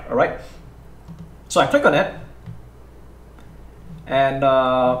buy it. All right. So I click on it. And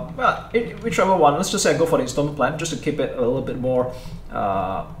well, whichever one, let's just say I go for the installment plan just to keep it a little bit more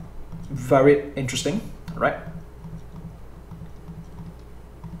very interesting, right?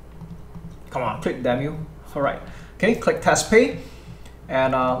 Come on, click damn you. All right, okay, click test pay,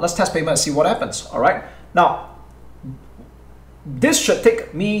 and let's test payment and see what happens. All right, now this should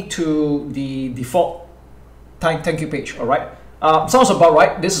take me to the default thank you page. All right, sounds about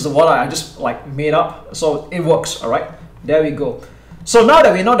right. This is the one I just like made up, so it works. All right, there we go. So now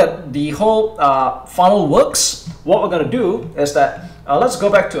that we know that the whole funnel works, what we're going to do is that let's go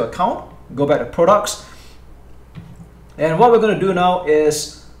back to account, go back to products, and what we're going to do now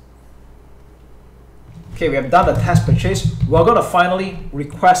is, okay, we have done the test purchase. We're going to finally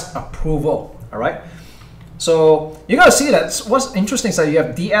request approval. All right. So you're going to see that what's interesting is that you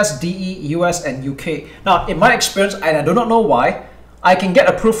have DS, DE, US, and UK. Now, in my experience, and I do not know why, I can get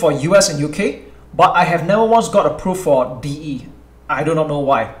approved for US and UK, but I have never once got approved for DE. I do not know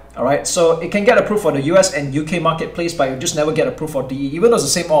why. All right, so it can get approved for the US and UK marketplace, but you just never get approved for DE, even though it's the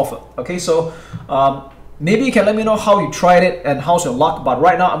same offer. Okay, so maybe you can let me know how you tried it and how's your luck. But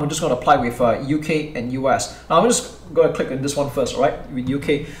right now, I'm just going to apply with UK and US. Now I'm just going to click on this one first, all right, with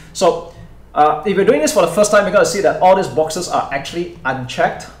UK. So if you're doing this for the first time, you're going to see that all these boxes are actually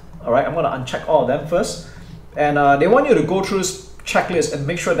unchecked. All right, I'm going to uncheck all of them first, and they want you to go through this checklist and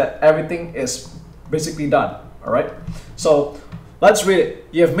make sure that everything is basically done. All right, so let's read it.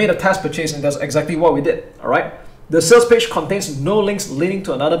 You have made a test purchase, and that's exactly what we did. All right. The sales page contains no links leading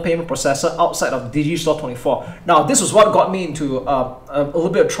to another payment processor outside of Digistore24. Now, this was what got me into a little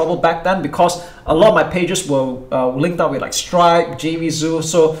bit of trouble back then, because a lot of my pages were linked up with like Stripe, JVZoo.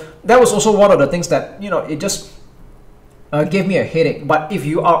 So that was also one of the things that, you know, it just gave me a headache. But if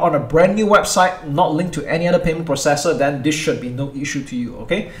you are on a brand new website, not linked to any other payment processor, then this should be no issue to you,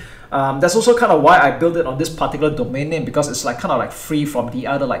 okay? That's also kind of why I built it on this particular domain name, because it's like kind of like free from the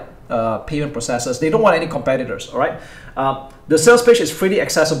other like payment processors. They don't want any competitors, all right? The sales page is freely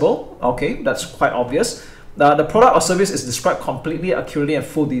accessible. Okay, that's quite obvious. The product or service is described completely, accurately, and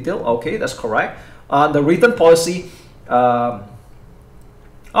full detail. Okay, that's correct. The return policy,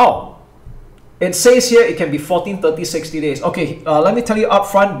 it says here it can be 14, 30, 60 days. Okay, let me tell you up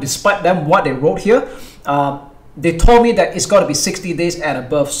front, despite them what they wrote here, they told me that it's got to be 60 days and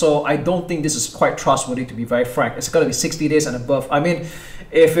above, so I don't think this is quite trustworthy, to be very frank. It's got to be 60 days and above. I mean,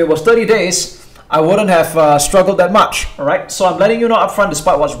 if it was 30 days, I wouldn't have struggled that much, all right? So I'm letting you know up front,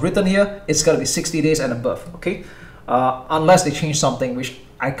 despite what's written here, it's got to be 60 days and above, okay? Unless they change something, which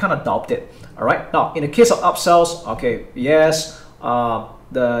I kind of doubt it, all right? Now, in the case of upsells, okay, yes,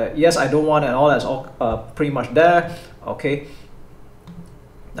 yes, I don't want, and all that's all pretty much there, okay?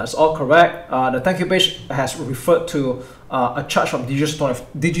 That's all correct. The thank you page has referred to a charge from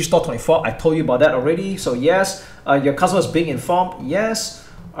Digistore24. I told you about that already. So yes, your customer is being informed. Yes.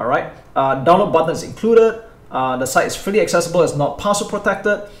 All right. Download button is included. The site is freely accessible. It's not password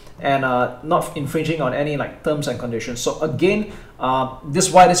protected, and not infringing on any like terms and conditions. So again, this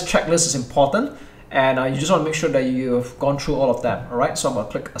is why this checklist is important, and you just want to make sure that you've gone through all of them. All right. So I'm gonna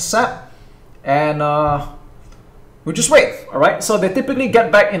click accept, and we just wait, all right? So they typically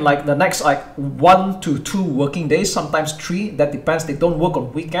get back in like the next like 1 to 2 working days, sometimes 3, that depends. They don't work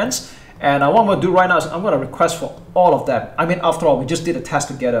on weekends. And what I'm gonna do right now is I'm gonna request for all of them. I mean, after all, we just did a test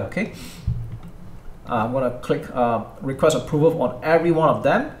together, okay? I'm gonna click request approval on every one of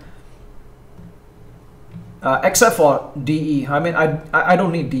them, except for DE. I mean, I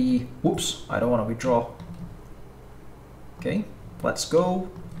don't need DE. Whoops, I don't wanna withdraw. Okay, let's go,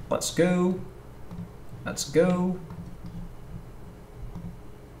 let's go, let's go.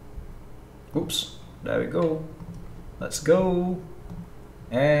 Oops, there we go. Let's go,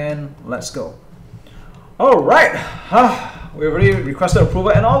 and let's go. All right, we already requested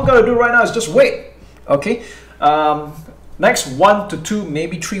approval, and all we gotta do right now is just wait. Okay, next 1 to 2,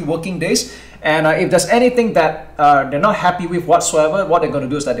 maybe 3 working days. And if there's anything that they're not happy with whatsoever, what they're going to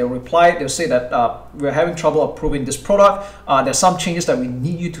do is that they'll reply. They'll say that we're having trouble approving this product. There's some changes that we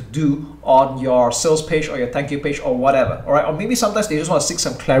need you to do on your sales page or your thank you page or whatever. All right, or maybe sometimes they just want to seek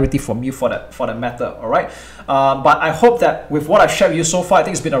some clarity from you for that matter. All right, but I hope that with what I've shared with you so far, I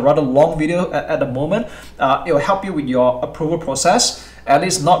think it's been a rather long video at the moment. It will help you with your approval process. At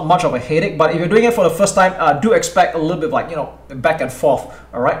least not much of a headache. But if you're doing it for the first time, do expect a little bit of like, you know, back and forth.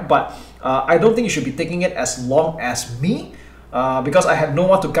 All right, but I don't think you should be taking it as long as me, because I had no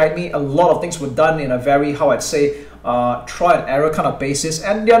one to guide me. A lot of things were done in a very, how I'd say, trial and error kind of basis,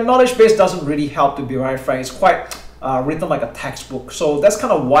 and their knowledge base doesn't really help, to be very frank. It's quite written like a textbook. So that's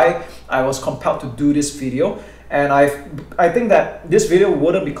kind of why I was compelled to do this video. And I think that this video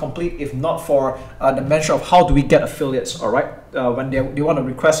wouldn't be complete if not for the mention of how do we get affiliates, all right, when they want to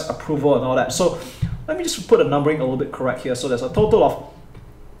request approval and all that. So let me just put the numbering a little bit correct here. So there's a total of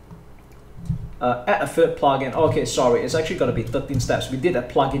add affiliate plugin. Okay, sorry, it's actually going to be 13 steps. We did a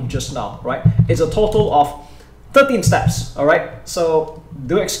plugin just now, right? It's a total of 13 steps, all right? So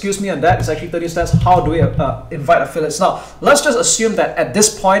do excuse me on that. It's actually 13 steps. How do we invite affiliates? Now, let's just assume that at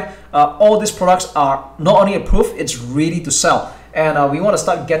this point, all these products are not only approved, it's ready to sell. And we want to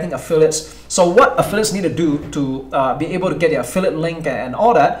start getting affiliates. So what affiliates need to do to be able to get the affiliate link and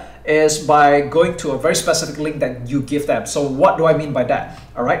all that is by going to a very specific link that you give them. So what do I mean by that?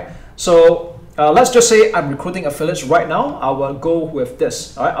 All right. So let's just say I'm recruiting affiliates right now. I will go with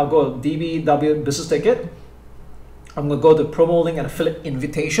this. All right. I'll go DBW business ticket. I'm going to go to promo link and affiliate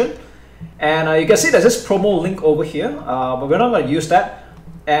invitation. And you can see there's this promo link over here, but we're not going to use that.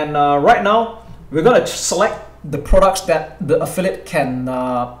 And right now, we're going to select the products that the affiliate can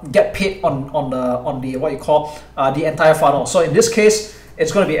get paid on the what you call the entire funnel. So in this case,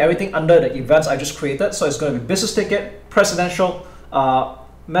 it's going to be everything under the events I just created. So it's going to be business ticket, presidential,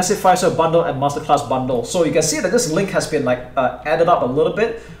 massive 5-star bundle, and masterclass bundle. So you can see that this link has been like added up a little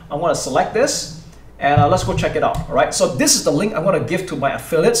bit. I'm going to select this and let's go check it out. All right, so this is the link I'm going to give to my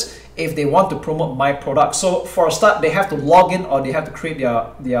affiliates if they want to promote my product. So for a start, they have to log in or they have to create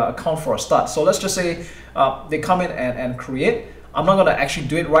their account for a start. So let's just say they come in and create. I'm not going to actually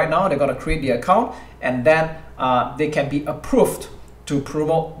do it right now. They're going to create the account, and then they can be approved to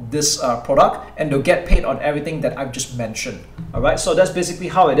promote this product, and they'll get paid on everything that I've just mentioned. All right, so that's basically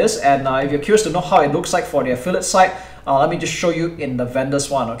how it is. And if you're curious to know how it looks like for the affiliate site, let me just show you in the vendors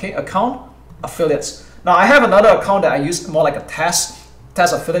one. Okay, account, affiliates. Now I have another account that I use more like a test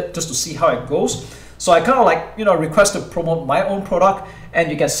affiliate just to see how it goes. So I kind of like, you know, request to promote my own product,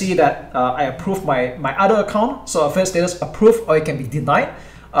 and you can see that I approve my other account. So affiliate status approved, or it can be denied.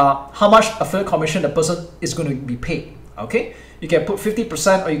 How much affiliate commission the person is going to be paid. Okay, you can put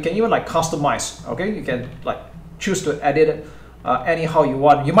 50%, or you can even like customize. Okay, you can like choose to edit it anyhow you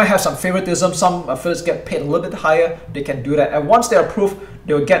want. You might have some favoritism. Some affiliates get paid a little bit higher. They can do that, and once they're approved,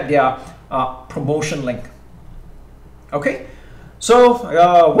 they will get their promotion link. Okay, so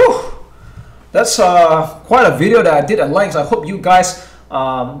woo, that's quite a video that I did at length. I hope you guys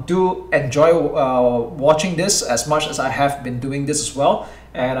do enjoy watching this as much as I have been doing this as well.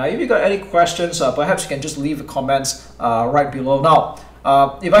 And if you got any questions, perhaps you can just leave the comments right below. Now,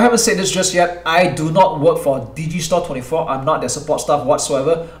 if I haven't said this just yet, I do not work for Digistore24. I'm not their support staff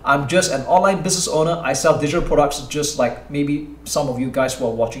whatsoever. I'm just an online business owner. I sell digital products just like maybe some of you guys who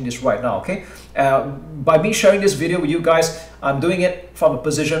are watching this right now, okay? By me sharing this video with you guys, I'm doing it from a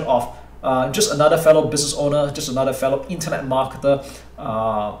position of just another fellow business owner, just another fellow internet marketer,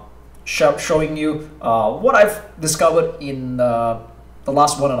 showing you what I've discovered in the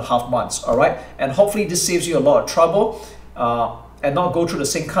last 1.5 months. All right, and hopefully this saves you a lot of trouble and not go through the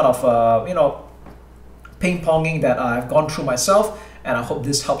same kind of you know, ping-ponging that I've gone through myself. And I hope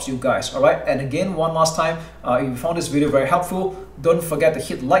this helps you guys. All right, and again, one last time, if you found this video very helpful, don't forget to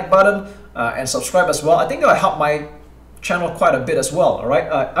hit the like button and subscribe as well. I think it'll help my channel quite a bit as well. All right,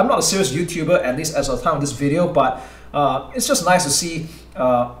 I'm not a serious YouTuber, at least as of the time of this video, but it's just nice to see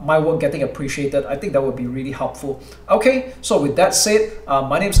my work getting appreciated. I think that would be really helpful. Okay, so with that said,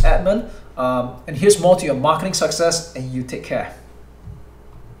 my name is Edmund, and here's more to your marketing success, and you take care.